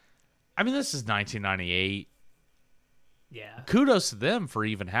 I mean, this is 1998. Yeah. Kudos to them for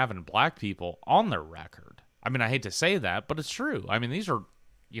even having black people on their record. I mean, I hate to say that, but it's true. I mean, these are,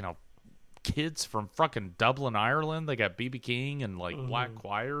 kids from fucking Dublin, Ireland. They got B.B. King and like black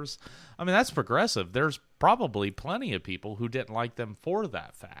choirs. I mean, that's progressive. There's probably plenty of people who didn't like them for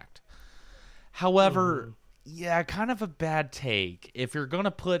that fact. However, yeah, kind of a bad take. If you're going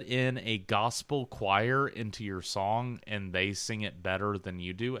to put in a gospel choir into your song and they sing it better than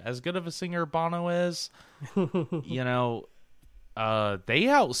you do, as good of a singer Bono is, they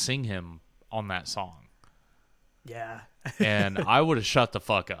out-sing him on that song. Yeah. And I would have shut the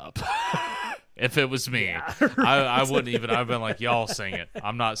fuck up if it was me. Yeah, right. I wouldn't even. I've been like, y'all sing it.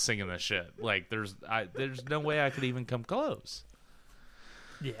 I'm not singing this shit. Like, there's no way I could even come close.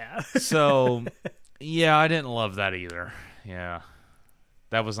 Yeah. So... yeah, I didn't love that either. Yeah.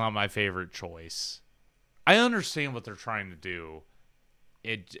 That was not my favorite choice. I understand what they're trying to do.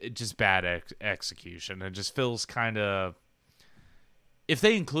 It just bad execution. It just feels kind of... if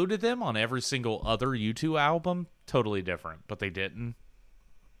they included them on every single other U2 album, totally different. But they didn't.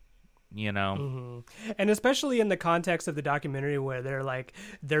 And especially in the context of the documentary where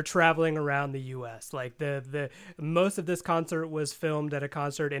they're traveling around the U.S. Like the most of this concert was filmed at a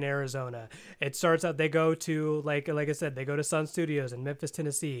concert in Arizona. It starts out, they go to like I said, they go to Sun Studios in Memphis,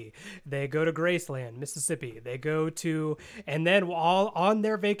 Tennessee. They go to Graceland, Mississippi. They go to, and then all on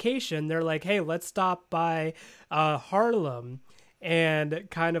their vacation, they're like, hey, let's stop by Harlem and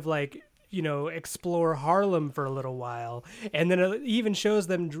kind of like, explore Harlem for a little while. And then it even shows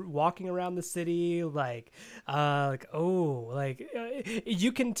them walking around the city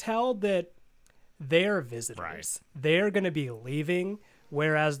you can tell that they're visitors. Right. They're going to be leaving,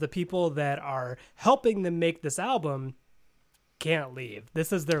 whereas the people that are helping them make this album can't leave.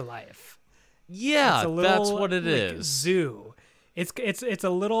 This is their life. Yeah, that's what it is. Zoo. It's a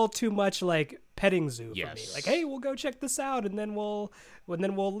little too much like petting zoo for me. Like, hey, we'll go check this out, and then we'll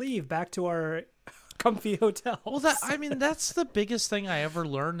leave back to our comfy hotel. Well, that's the biggest thing I ever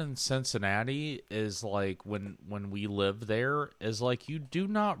learned in Cincinnati is like when we lived there is like you do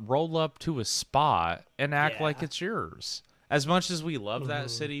not roll up to a spot and act like it's yours. As much as we love that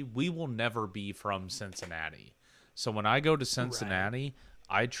city, we will never be from Cincinnati. So when I go to Cincinnati,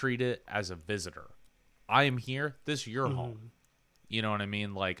 I treat it as a visitor. I am here. This is your home. You know what I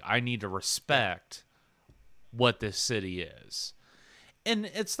mean? Like, I need to respect what this city is. and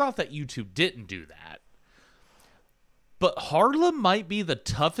it's not that U2 didn't do that, but Harlem might be the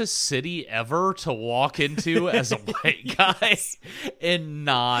toughest city ever to walk into as a white guy and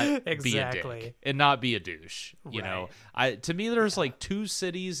not be a dick and not be a douche. You know, to me, there's like 2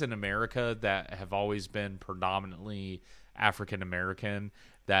 cities in America that have always been predominantly African American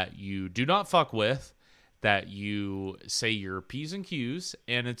that you do not fuck with, that you say your P's and Q's,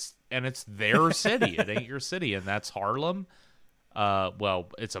 and it's their city. It ain't your city, and that's Harlem. Well,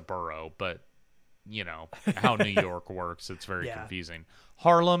 it's a borough, but you know how New York works. It's very confusing.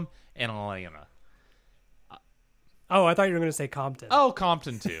 Harlem and Atlanta. Oh, I thought you were going to say Compton. Oh,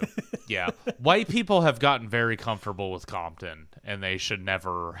 Compton too. Yeah. White people have gotten very comfortable with Compton, and they should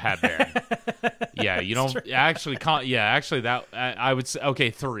never have been. Yeah, you don't actually. Actually, that I would say.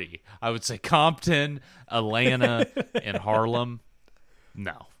 Okay, 3. I would say Compton, Atlanta, and Harlem.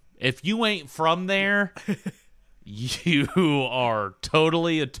 No, if you ain't from there, you are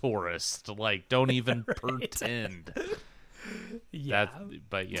totally a tourist. Like, don't even pretend. Yeah.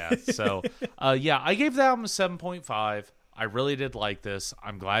 So, I gave the album a 7.5. I really did like this.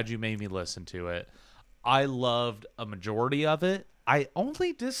 I'm glad you made me listen to it. I loved a majority of it. I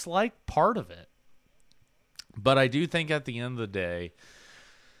only disliked part of it. But I do think at the end of the day,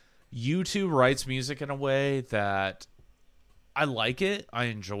 U2 writes music in a way that I like it. I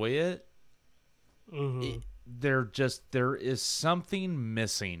enjoy it. Mm-hmm. There is something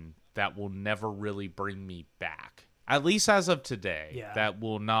missing that will never really bring me back. At least as of today, that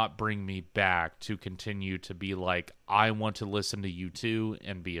will not bring me back to continue to be like, I want to listen to U2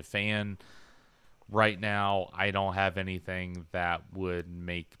 and be a fan. Right now, I don't have anything that would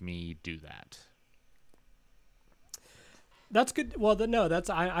make me do that. That's good. Well,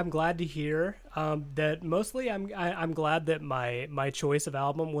 I'm glad to hear that. Mostly, I'm glad that my choice of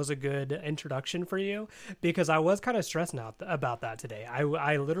album was a good introduction for you, because I was kind of stressing out about that today.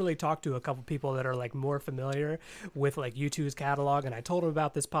 I literally talked to a couple people that are like more familiar with like U2's catalog, and I told them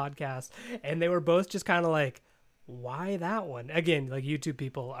about this podcast, and they were both just kind of like, why that one? Again, like YouTube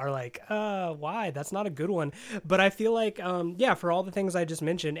people are like, why? That's not a good one. But I feel like, for all the things I just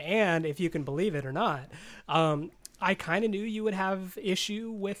mentioned, and if you can believe it or not, I kind of knew you would have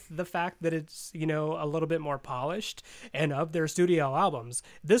issue with the fact that it's, you know, a little bit more polished. And of their studio albums,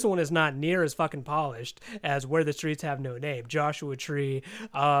 this one is not near as fucking polished as Where the Streets Have No Name, Joshua Tree.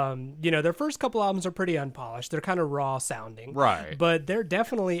 Their first couple albums are pretty unpolished. They're kind of raw sounding. Right. But they're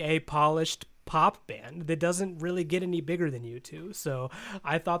definitely a polished pop band that doesn't really get any bigger than U2. So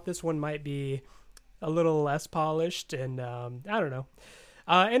I thought this one might be a little less polished, and I don't know.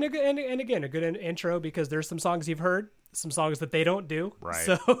 And again, a good intro, because there's some songs you've heard, some songs that they don't do. Right.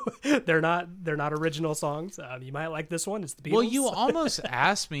 So they're not original songs. You might like this one. It's the Beatles. Well, you almost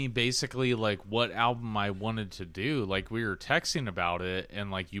asked me basically like what album I wanted to do. Like, we were texting about it,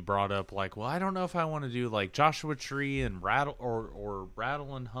 and like you brought up like, well, I don't know if I want to do like Joshua Tree and Rattle or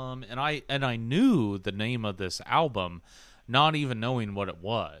Rattle and Hum, and I knew the name of this album, not even knowing what it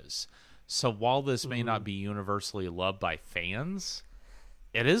was. So while this may not be universally loved by fans,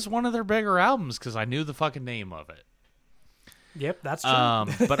 it is one of their bigger albums because I knew the fucking name of it. Yep, that's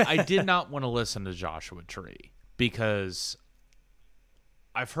true. But I did not want to listen to Joshua Tree because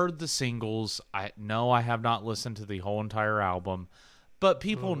I've heard the singles. I know I have not listened to the whole entire album, but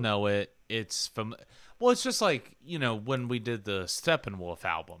people know it. It's it's just like, you know, when we did the Steppenwolf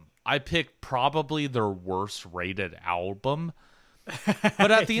album, I picked probably their worst rated album.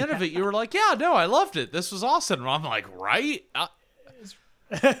 But at the end of it, you were like, yeah, no, I loved it. This was awesome. And I'm like, right?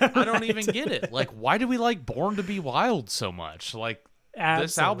 I don't even get it. Like, why do we like Born to Be Wild so much? Like,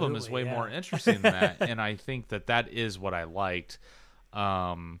 this album is way more interesting than that, and I think that is what I liked.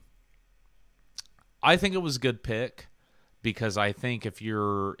 I think it was a good pick, because I think if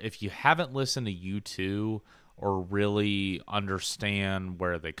you haven't listened to U2 or really understand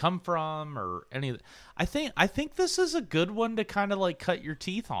where they come from or any, I think this is a good one to kind of like cut your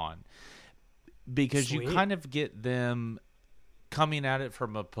teeth on, because you kind of get them coming at it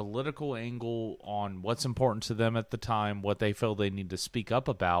from a political angle on what's important to them at the time, what they feel they need to speak up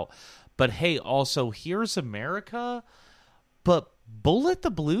about. But hey, also, here's America, but Bullet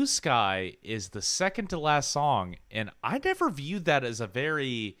the Blue Sky is the second to last song, and I never viewed that as a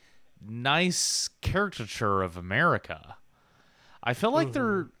very nice caricature of America. I feel like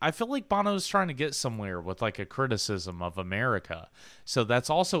Bono's trying to get somewhere with like a criticism of America. So that's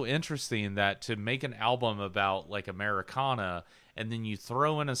also interesting, that to make an album about like Americana, and then you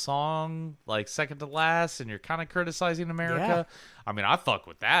throw in a song like second to last and you're kind of criticizing America. Yeah. I mean, I fuck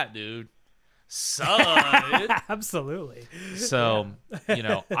with that, dude. Absolutely. So, you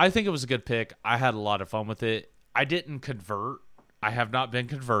know, I think it was a good pick. I had a lot of fun with it. I didn't convert I have not been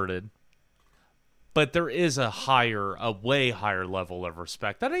converted, but there is a way higher level of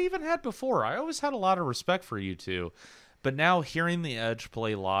respect that I even had before. I always had a lot of respect for U2, but now hearing the Edge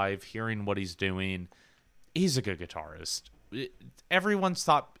play live, hearing what he's doing, he's a good guitarist. Everyone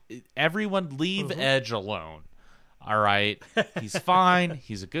leave Edge alone. All right. He's fine.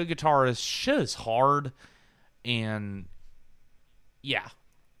 He's a good guitarist. Shit is hard. And yeah,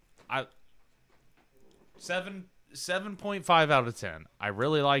 7.5 out of 10. I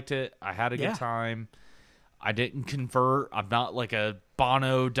really liked it. I had a good time. I didn't convert. I'm not like a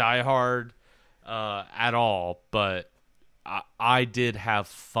Bono diehard at all, but I did have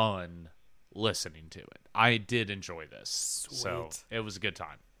fun listening to it. I did enjoy this. Sweet. So it was a good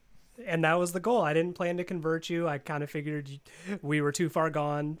time. And that was the goal. I didn't plan to convert you. I kind of figured we were too far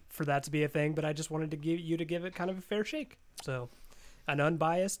gone for that to be a thing, but I just wanted to give it kind of a fair shake. So an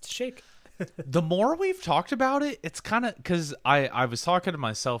unbiased shake. The more we've talked about it, it's kind of because I was talking to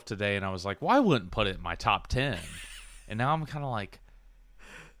myself today and I was like, well, I wouldn't put it in my top 10. And now I'm kind of like,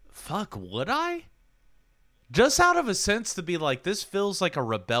 fuck, would I? Just out of a sense to be like, this feels like a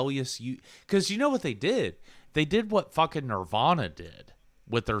rebellious... Because you know what they did? They did what fucking Nirvana did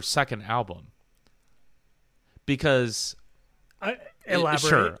with their second album. Because... Elaborate.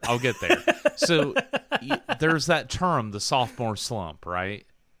 Sure, I'll get there. So there's that term, the sophomore slump, right?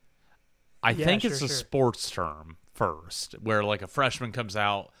 I think it's a sports term first, where like a freshman comes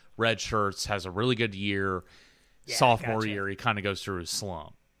out, red shirts, has a really good year. Sophomore year, he kind of goes through his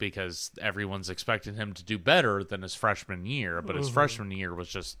slump because everyone's expecting him to do better than his freshman year. But his freshman year was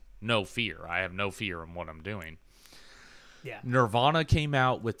just no fear. I have no fear in what I'm doing. Yeah. Nirvana came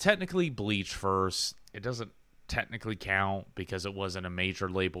out with technically Bleach first. It doesn't technically count because it wasn't a major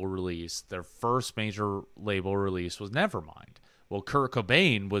label release. Their first major label release was Nevermind. Well, Kurt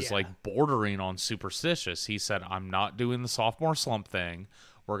Cobain was like bordering on superstitious. He said, I'm not doing the sophomore slump thing.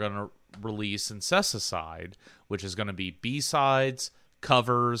 We're going to release Incesticide, which is going to be B-sides,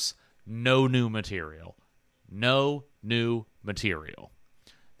 covers, no new material. No new material.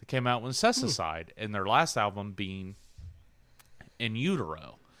 They came out with Incesticide, and their last album being In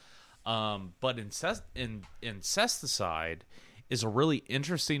Utero. But Incesticide is a really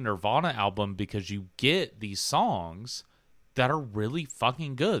interesting Nirvana album because you get these songs that are really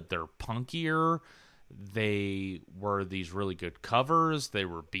fucking good. They're punkier. They were these really good covers. They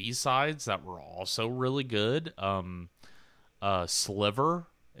were B-sides that were also really good. Sliver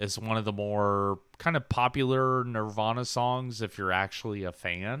is one of the more kind of popular Nirvana songs if you're actually a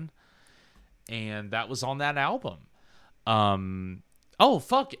fan. And that was on that album. Aneurysm,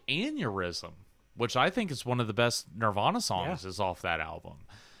 which I think is one of the best Nirvana songs, is off that album.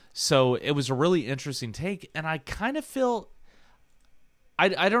 So it was a really interesting take. And I kind of feel...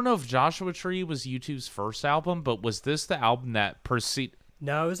 I don't know if Joshua Tree was U2's first album, but was this the album that preceded...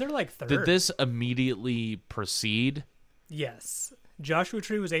 No, it was their third. Did this immediately precede? Yes. Joshua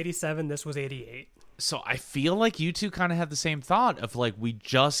Tree was 87, this was 88. So I feel like U2 kind of had the same thought of like, we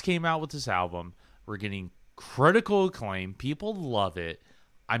just came out with this album. We're getting critical acclaim. People love it.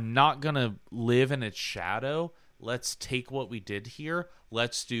 I'm not going to live in its shadow. Let's take what we did here.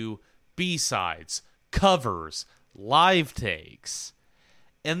 Let's do B-sides, covers, live takes.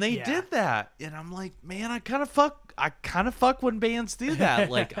 And they did that. And I'm like, man, I kind of fuck when bands do that.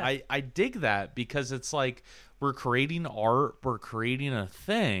 Like, I dig that because it's like we're creating art, we're creating a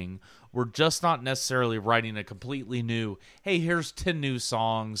thing. We're just not necessarily writing a completely new, hey, here's 10 new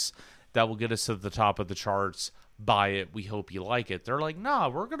songs that will get us to the top of the charts. Buy it. We hope you like it. They're like, nah,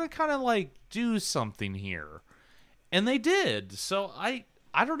 we're going to kind of like do something here. And they did. So I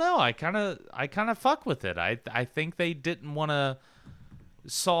don't know. I kind of fuck with it. I think they didn't want to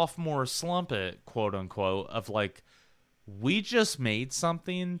sophomore slump it, quote unquote, of like, we just made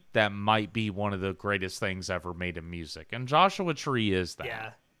something that might be one of the greatest things ever made in music. And Joshua Tree is that.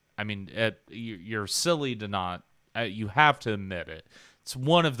 Yeah. I mean, you're silly to not, you have to admit it. It's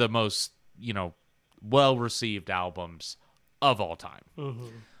one of the most, well-received albums of all time. Mm-hmm.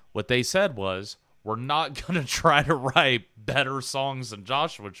 What they said was, we're not going to try to write better songs than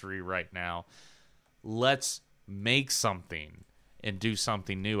Joshua Tree right now. Let's make something and do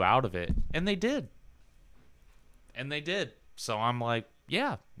something new out of it. And they did. So I'm like,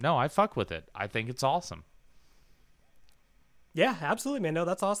 yeah, no, I fuck with it. I think it's awesome. Yeah, absolutely, man. No,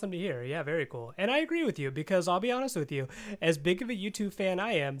 that's awesome to hear. Yeah, very cool. And I agree with you because I'll be honest with you, as big of a U2 fan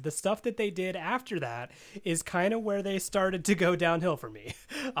I am, the stuff that they did after that is kind of where they started to go downhill for me.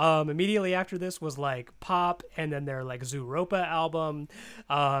 Immediately after this was like Pop, and then their like Zooropa album,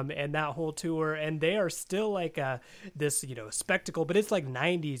 and that whole tour, and they are still like this, spectacle, but it's like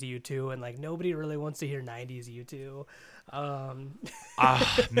 90s U2, and like nobody really wants to hear 90s U2.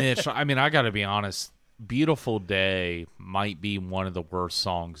 Mitch, I mean, I got to be honest. Beautiful Day might be one of the worst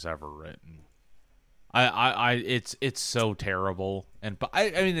songs ever written. It's so terrible, but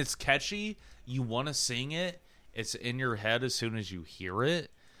I mean, it's catchy. You want to sing it. It's in your head as soon as you hear it.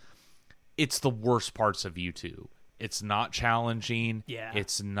 It's the worst parts of U2. It's not challenging. Yeah.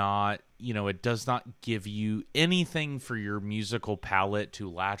 It's not, it does not give you anything for your musical palate to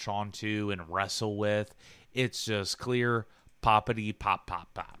latch onto and wrestle with. It's just clear poppity pop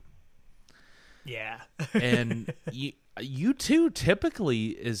pop pop. Yeah. And U2 typically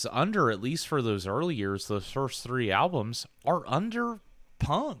is under, at least for those early years, those first three albums are under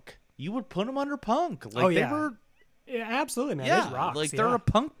punk. You would put them under punk. Like they were. Yeah, absolutely, man. Yeah, rocks, like they're a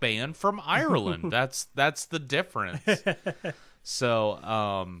punk band from Ireland. That's the difference. So,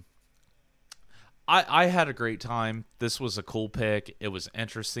 I had a great time. This was a cool pick. It was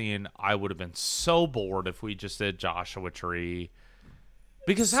interesting. I would have been so bored if we just did Joshua Tree.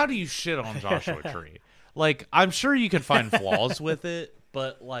 Because how do you shit on Joshua Tree? Like, I'm sure you can find flaws with it,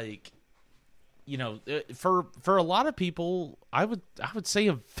 but like, for a lot of people, I would say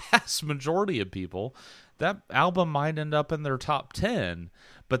a vast majority of people, that album might end up in their top 10.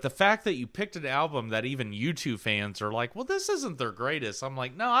 But the fact that you picked an album that even U2 fans are like, well, this isn't their greatest. I'm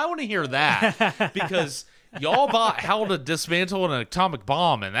like, no, I want to hear that because y'all bought How to Dismantle an Atomic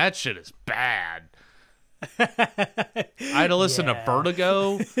Bomb, and that shit is bad. I had to listen to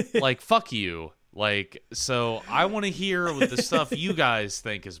Vertigo. Like, fuck you. Like, so I want to hear what the stuff you guys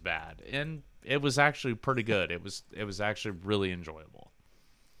think is bad. And it was actually pretty good. It was actually really enjoyable.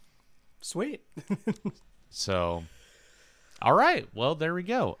 Sweet. So, all right. Well, there we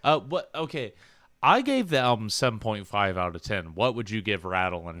go. Okay. I gave the album 7.5 out of 10. What would you give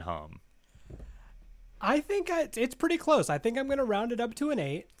Rattle and Hum? I think it's pretty close. I think I'm going to round it up to an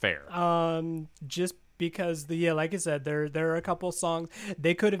 8. Fair. Just because like I said, there are a couple songs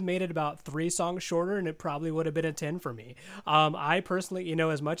they could have made it about 3 songs shorter, and it probably would have been a 10 for me. I personally,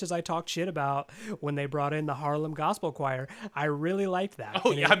 as much as I talked shit about when they brought in the Harlem Gospel Choir, I really liked that.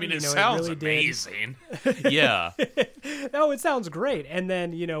 Oh, yeah, it sounds really amazing. Yeah. No, it sounds great. And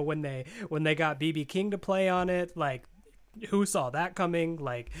then when they got BB King to play on it, like, who saw that coming?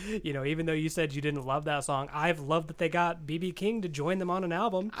 Like, even though you said you didn't love that song, I've loved that they got BB King to join them on an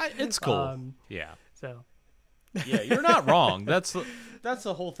album. It's cool. Yeah. So, yeah, you're not wrong. That's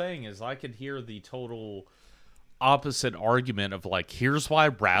the whole thing. Is I could hear the total opposite argument of like, here's why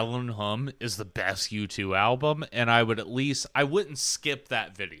Rattle and Hum is the best U2 album, and I wouldn't skip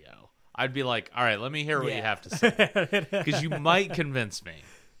that video. I'd be like, all right, let me hear what you have to say, because you might convince me.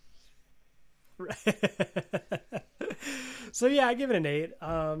 So yeah, I give it an 8.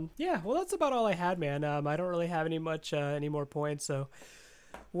 Yeah, well, that's about all I had, man. I don't really have any more points. So,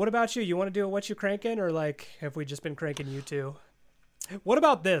 what about you? You want to do a what you cranking, or like have we just been cranking U2? What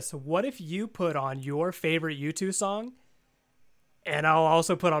about this? What if you put on your favorite U2 song, and I'll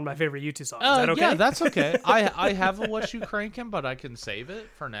also put on my favorite U2 song? Is that okay? Yeah, that's okay. I have a what you cranking, but I can save it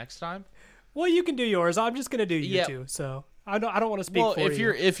for next time. Well, you can do yours. I'm just gonna do U2. So I don't want to speak for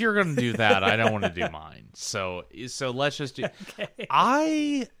you. If you're gonna do that, I don't want to do mine. So let's just do. Okay.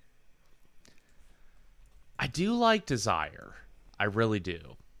 I do like Desire. I really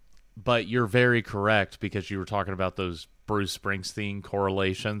do. But you're very correct, because you were talking about those Bruce Springsteen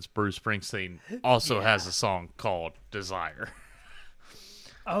correlations. Bruce Springsteen also has a song called Desire.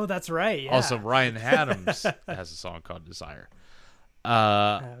 Oh, that's right. Yeah. Also, Ryan Adams has a song called Desire.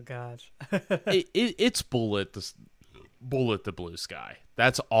 Oh gosh. It's Bullet the Blue Sky.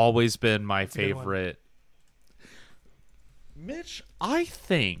 That's always been my favorite. Mitch, I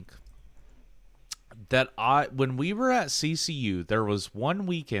think that when we were at CCU, there was one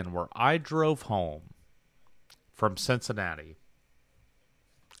weekend where I drove home from Cincinnati.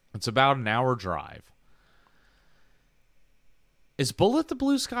 It's about an hour drive. Is Bullet the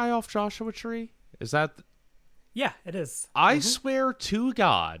Blue Sky off Joshua Tree? Is that? Yeah, it is. I swear to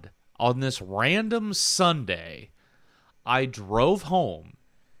God, on this random Sunday, I drove home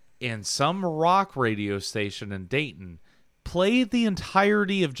and some rock radio station in Dayton played the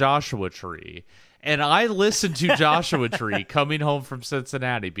entirety of Joshua Tree. And I listened to Joshua Tree coming home from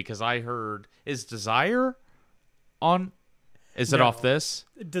Cincinnati because I heard, is Desire on? Is it No. off this?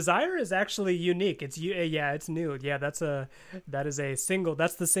 Desire is actually unique. It's new. Yeah, that is a single.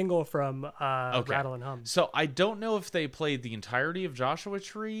 That's the single from Rattle and Hum. So I don't know if they played the entirety of Joshua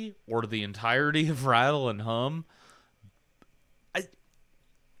Tree or the entirety of Rattle and Hum.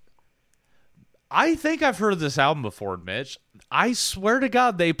 I think I've heard this album before, Mitch. I swear to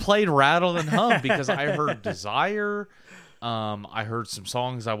God, they played Rattle and Hum because I heard Desire. I heard some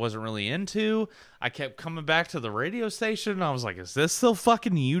songs I wasn't really into. I kept coming back to the radio station, and I was like, is this still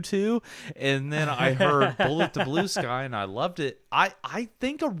fucking U2? And then I heard Bullet to Blue Sky, and I loved it. I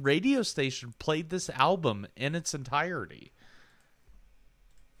think a radio station played this album in its entirety.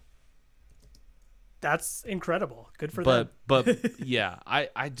 That's incredible. Good for them. But yeah,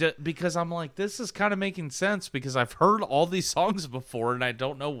 I just, because I'm like, this is kind of making sense because I've heard all these songs before and I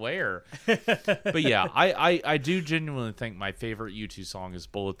don't know where. But yeah, I do genuinely think my favorite U2 song is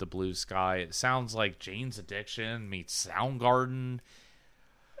Bullet the Blue Sky. It sounds like Jane's Addiction meets Soundgarden.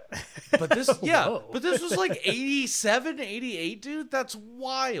 But this, yeah, but this was like 87, 88, dude. That's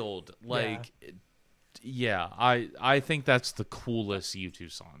wild. Like, yeah, I think that's the coolest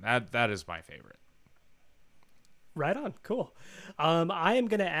U2 song. That is my favorite. Right on. Cool. I am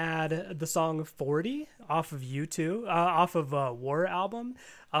going to add the song 40 off of U2, off of War album,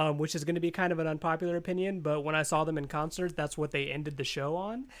 which is going to be kind of an unpopular opinion, but when I saw them in concert, that's what they ended the show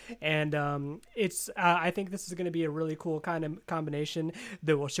on. And I think this is going to be a really cool kind of combination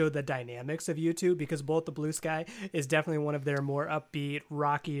that will show the dynamics of U2, because Bullet the Blue Sky is definitely one of their more upbeat,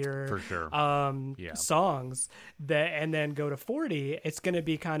 rockier for sure. Songs. And then go to 40, it's going to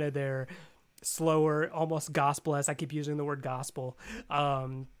be kind of their slower, almost gospel-esque, I keep using the word gospel,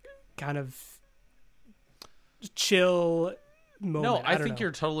 kind of chill moment. No, I think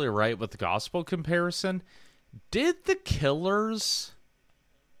you're totally right with the gospel comparison. Did the Killers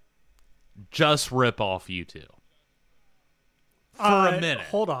just rip off U2? For a minute.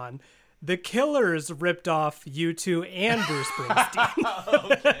 Hold on. The Killers ripped off U2 and Bruce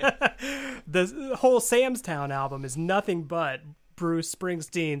Springsteen. The whole Sam's Town album is nothing but Bruce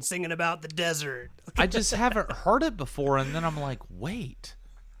Springsteen singing about the desert. I just haven't heard it before, and then I'm like, wait,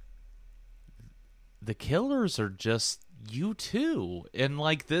 the Killers are just U2 in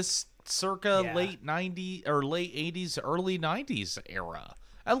like this circa late 90s or late 80s, early 90s era,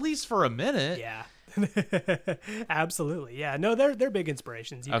 at least for a minute. Yeah. Absolutely. Yeah. No, they're big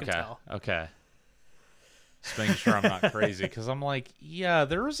inspirations. You can tell. Okay. Just making sure I'm not crazy, because I'm like, yeah,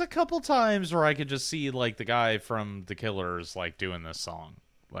 there was a couple times where I could just see like the guy from the Killers like doing this song,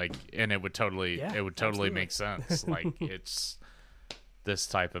 like, and it would totally make sense. Like, it's this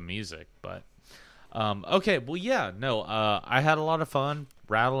type of music. But okay, well, yeah, no, I had a lot of fun.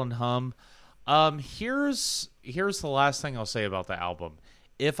 Rattle and Hum. Here's the last thing I'll say about the album.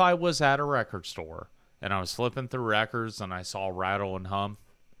 If I was at a record store and I was flipping through records and I saw Rattle and Hum,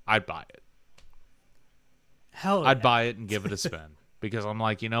 I'd buy it. I'd buy it and give it a spin, because I'm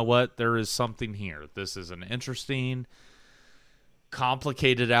like, you know what? There is something here. This is an interesting,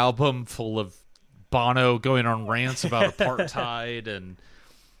 complicated album full of Bono going on rants about apartheid, and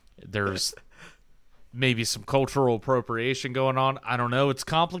there's maybe some cultural appropriation going on. I don't know. It's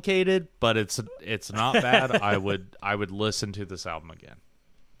complicated, but it's not bad. I would listen to this album again.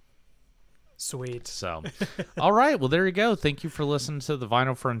 Sweet. So, all right. Well, there you go. Thank you for listening to The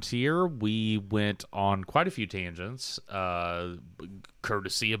Vinyl Frontier. We went on quite a few tangents,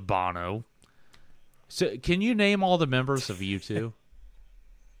 courtesy of Bono. So, can you name all the members of U2?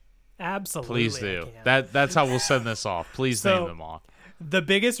 Absolutely. Please do. That's how we'll send this off. Please name them all. The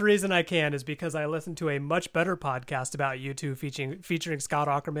biggest reason I can is because I listened to a much better podcast about U2 featuring Scott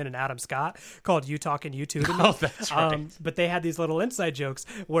Aukerman and Adam Scott called You Talking U2 to Me. Oh, that's right. But they had these little inside jokes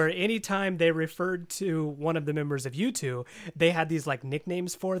where anytime they referred to one of the members of U2, they had these like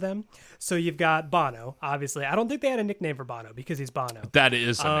nicknames for them. So you've got Bono, obviously. I don't think they had a nickname for Bono because he's Bono. That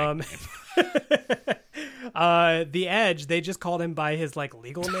is a nickname. The Edge, they just called him by his like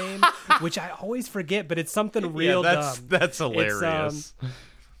legal name, which I always forget, but it's something real dumb. That's hilarious.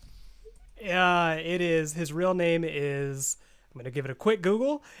 It is. His real name is, I'm going to give it a quick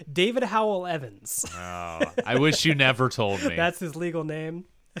Google, David Howell Evans. Oh, I wish you never told me. That's his legal name.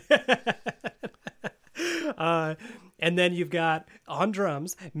 And then you've got on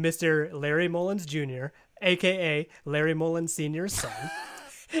drums, Mr. Larry Mullins Jr., a.k.a. Larry Mullins Sr.'s son.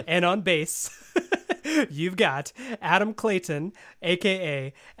 And on bass, you've got Adam Clayton,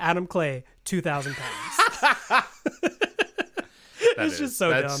 a.k.a. Adam Clay, 2,000 pounds. It's just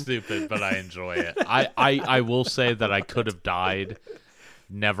so dumb. That's stupid, but I enjoy it. I will say that I could have died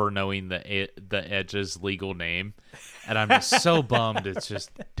never knowing the Edge's legal name, and I'm just so bummed it's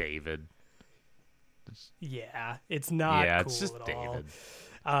just David. Yeah, it's not Yeah, cool it's just at David.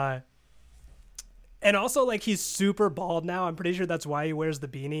 all. And also, like, he's super bald now. I'm pretty sure that's why he wears the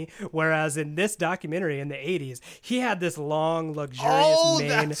beanie. Whereas in this documentary in the 80s, he had this long, luxurious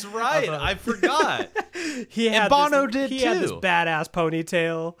mane. That's right. I forgot. He had Bono this, did he too. had this badass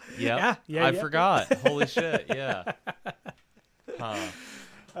ponytail. Yeah, I forgot. Holy shit, yeah.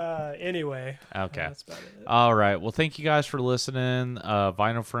 Anyway. Okay. That's about it. All right. Well, thank you guys for listening.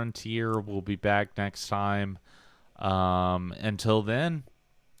 Vinyl Frontier will be back next time. Until then,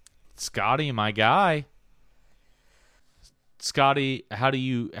 Scotty, my guy. Scotty, how do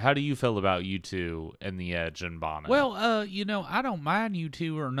you feel about U2 and The Edge and Bono? Well, I don't mind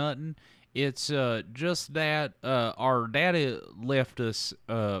U2 or nothing. It's just that our daddy left us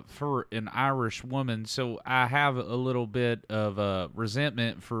for an Irish woman, so I have a little bit of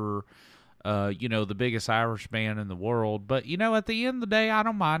resentment for the biggest Irish band in the world. But at the end of the day, I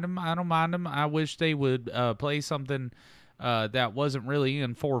don't mind them. I wish they would play something that wasn't really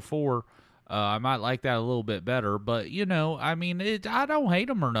in 4/4. I might like that a little bit better, but I don't hate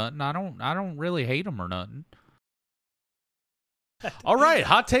them or nothing. I don't really hate them or nothing. All right,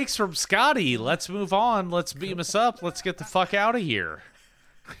 hot takes from Scotty. Let's move on. Let's beam us up. Let's get the fuck out of here.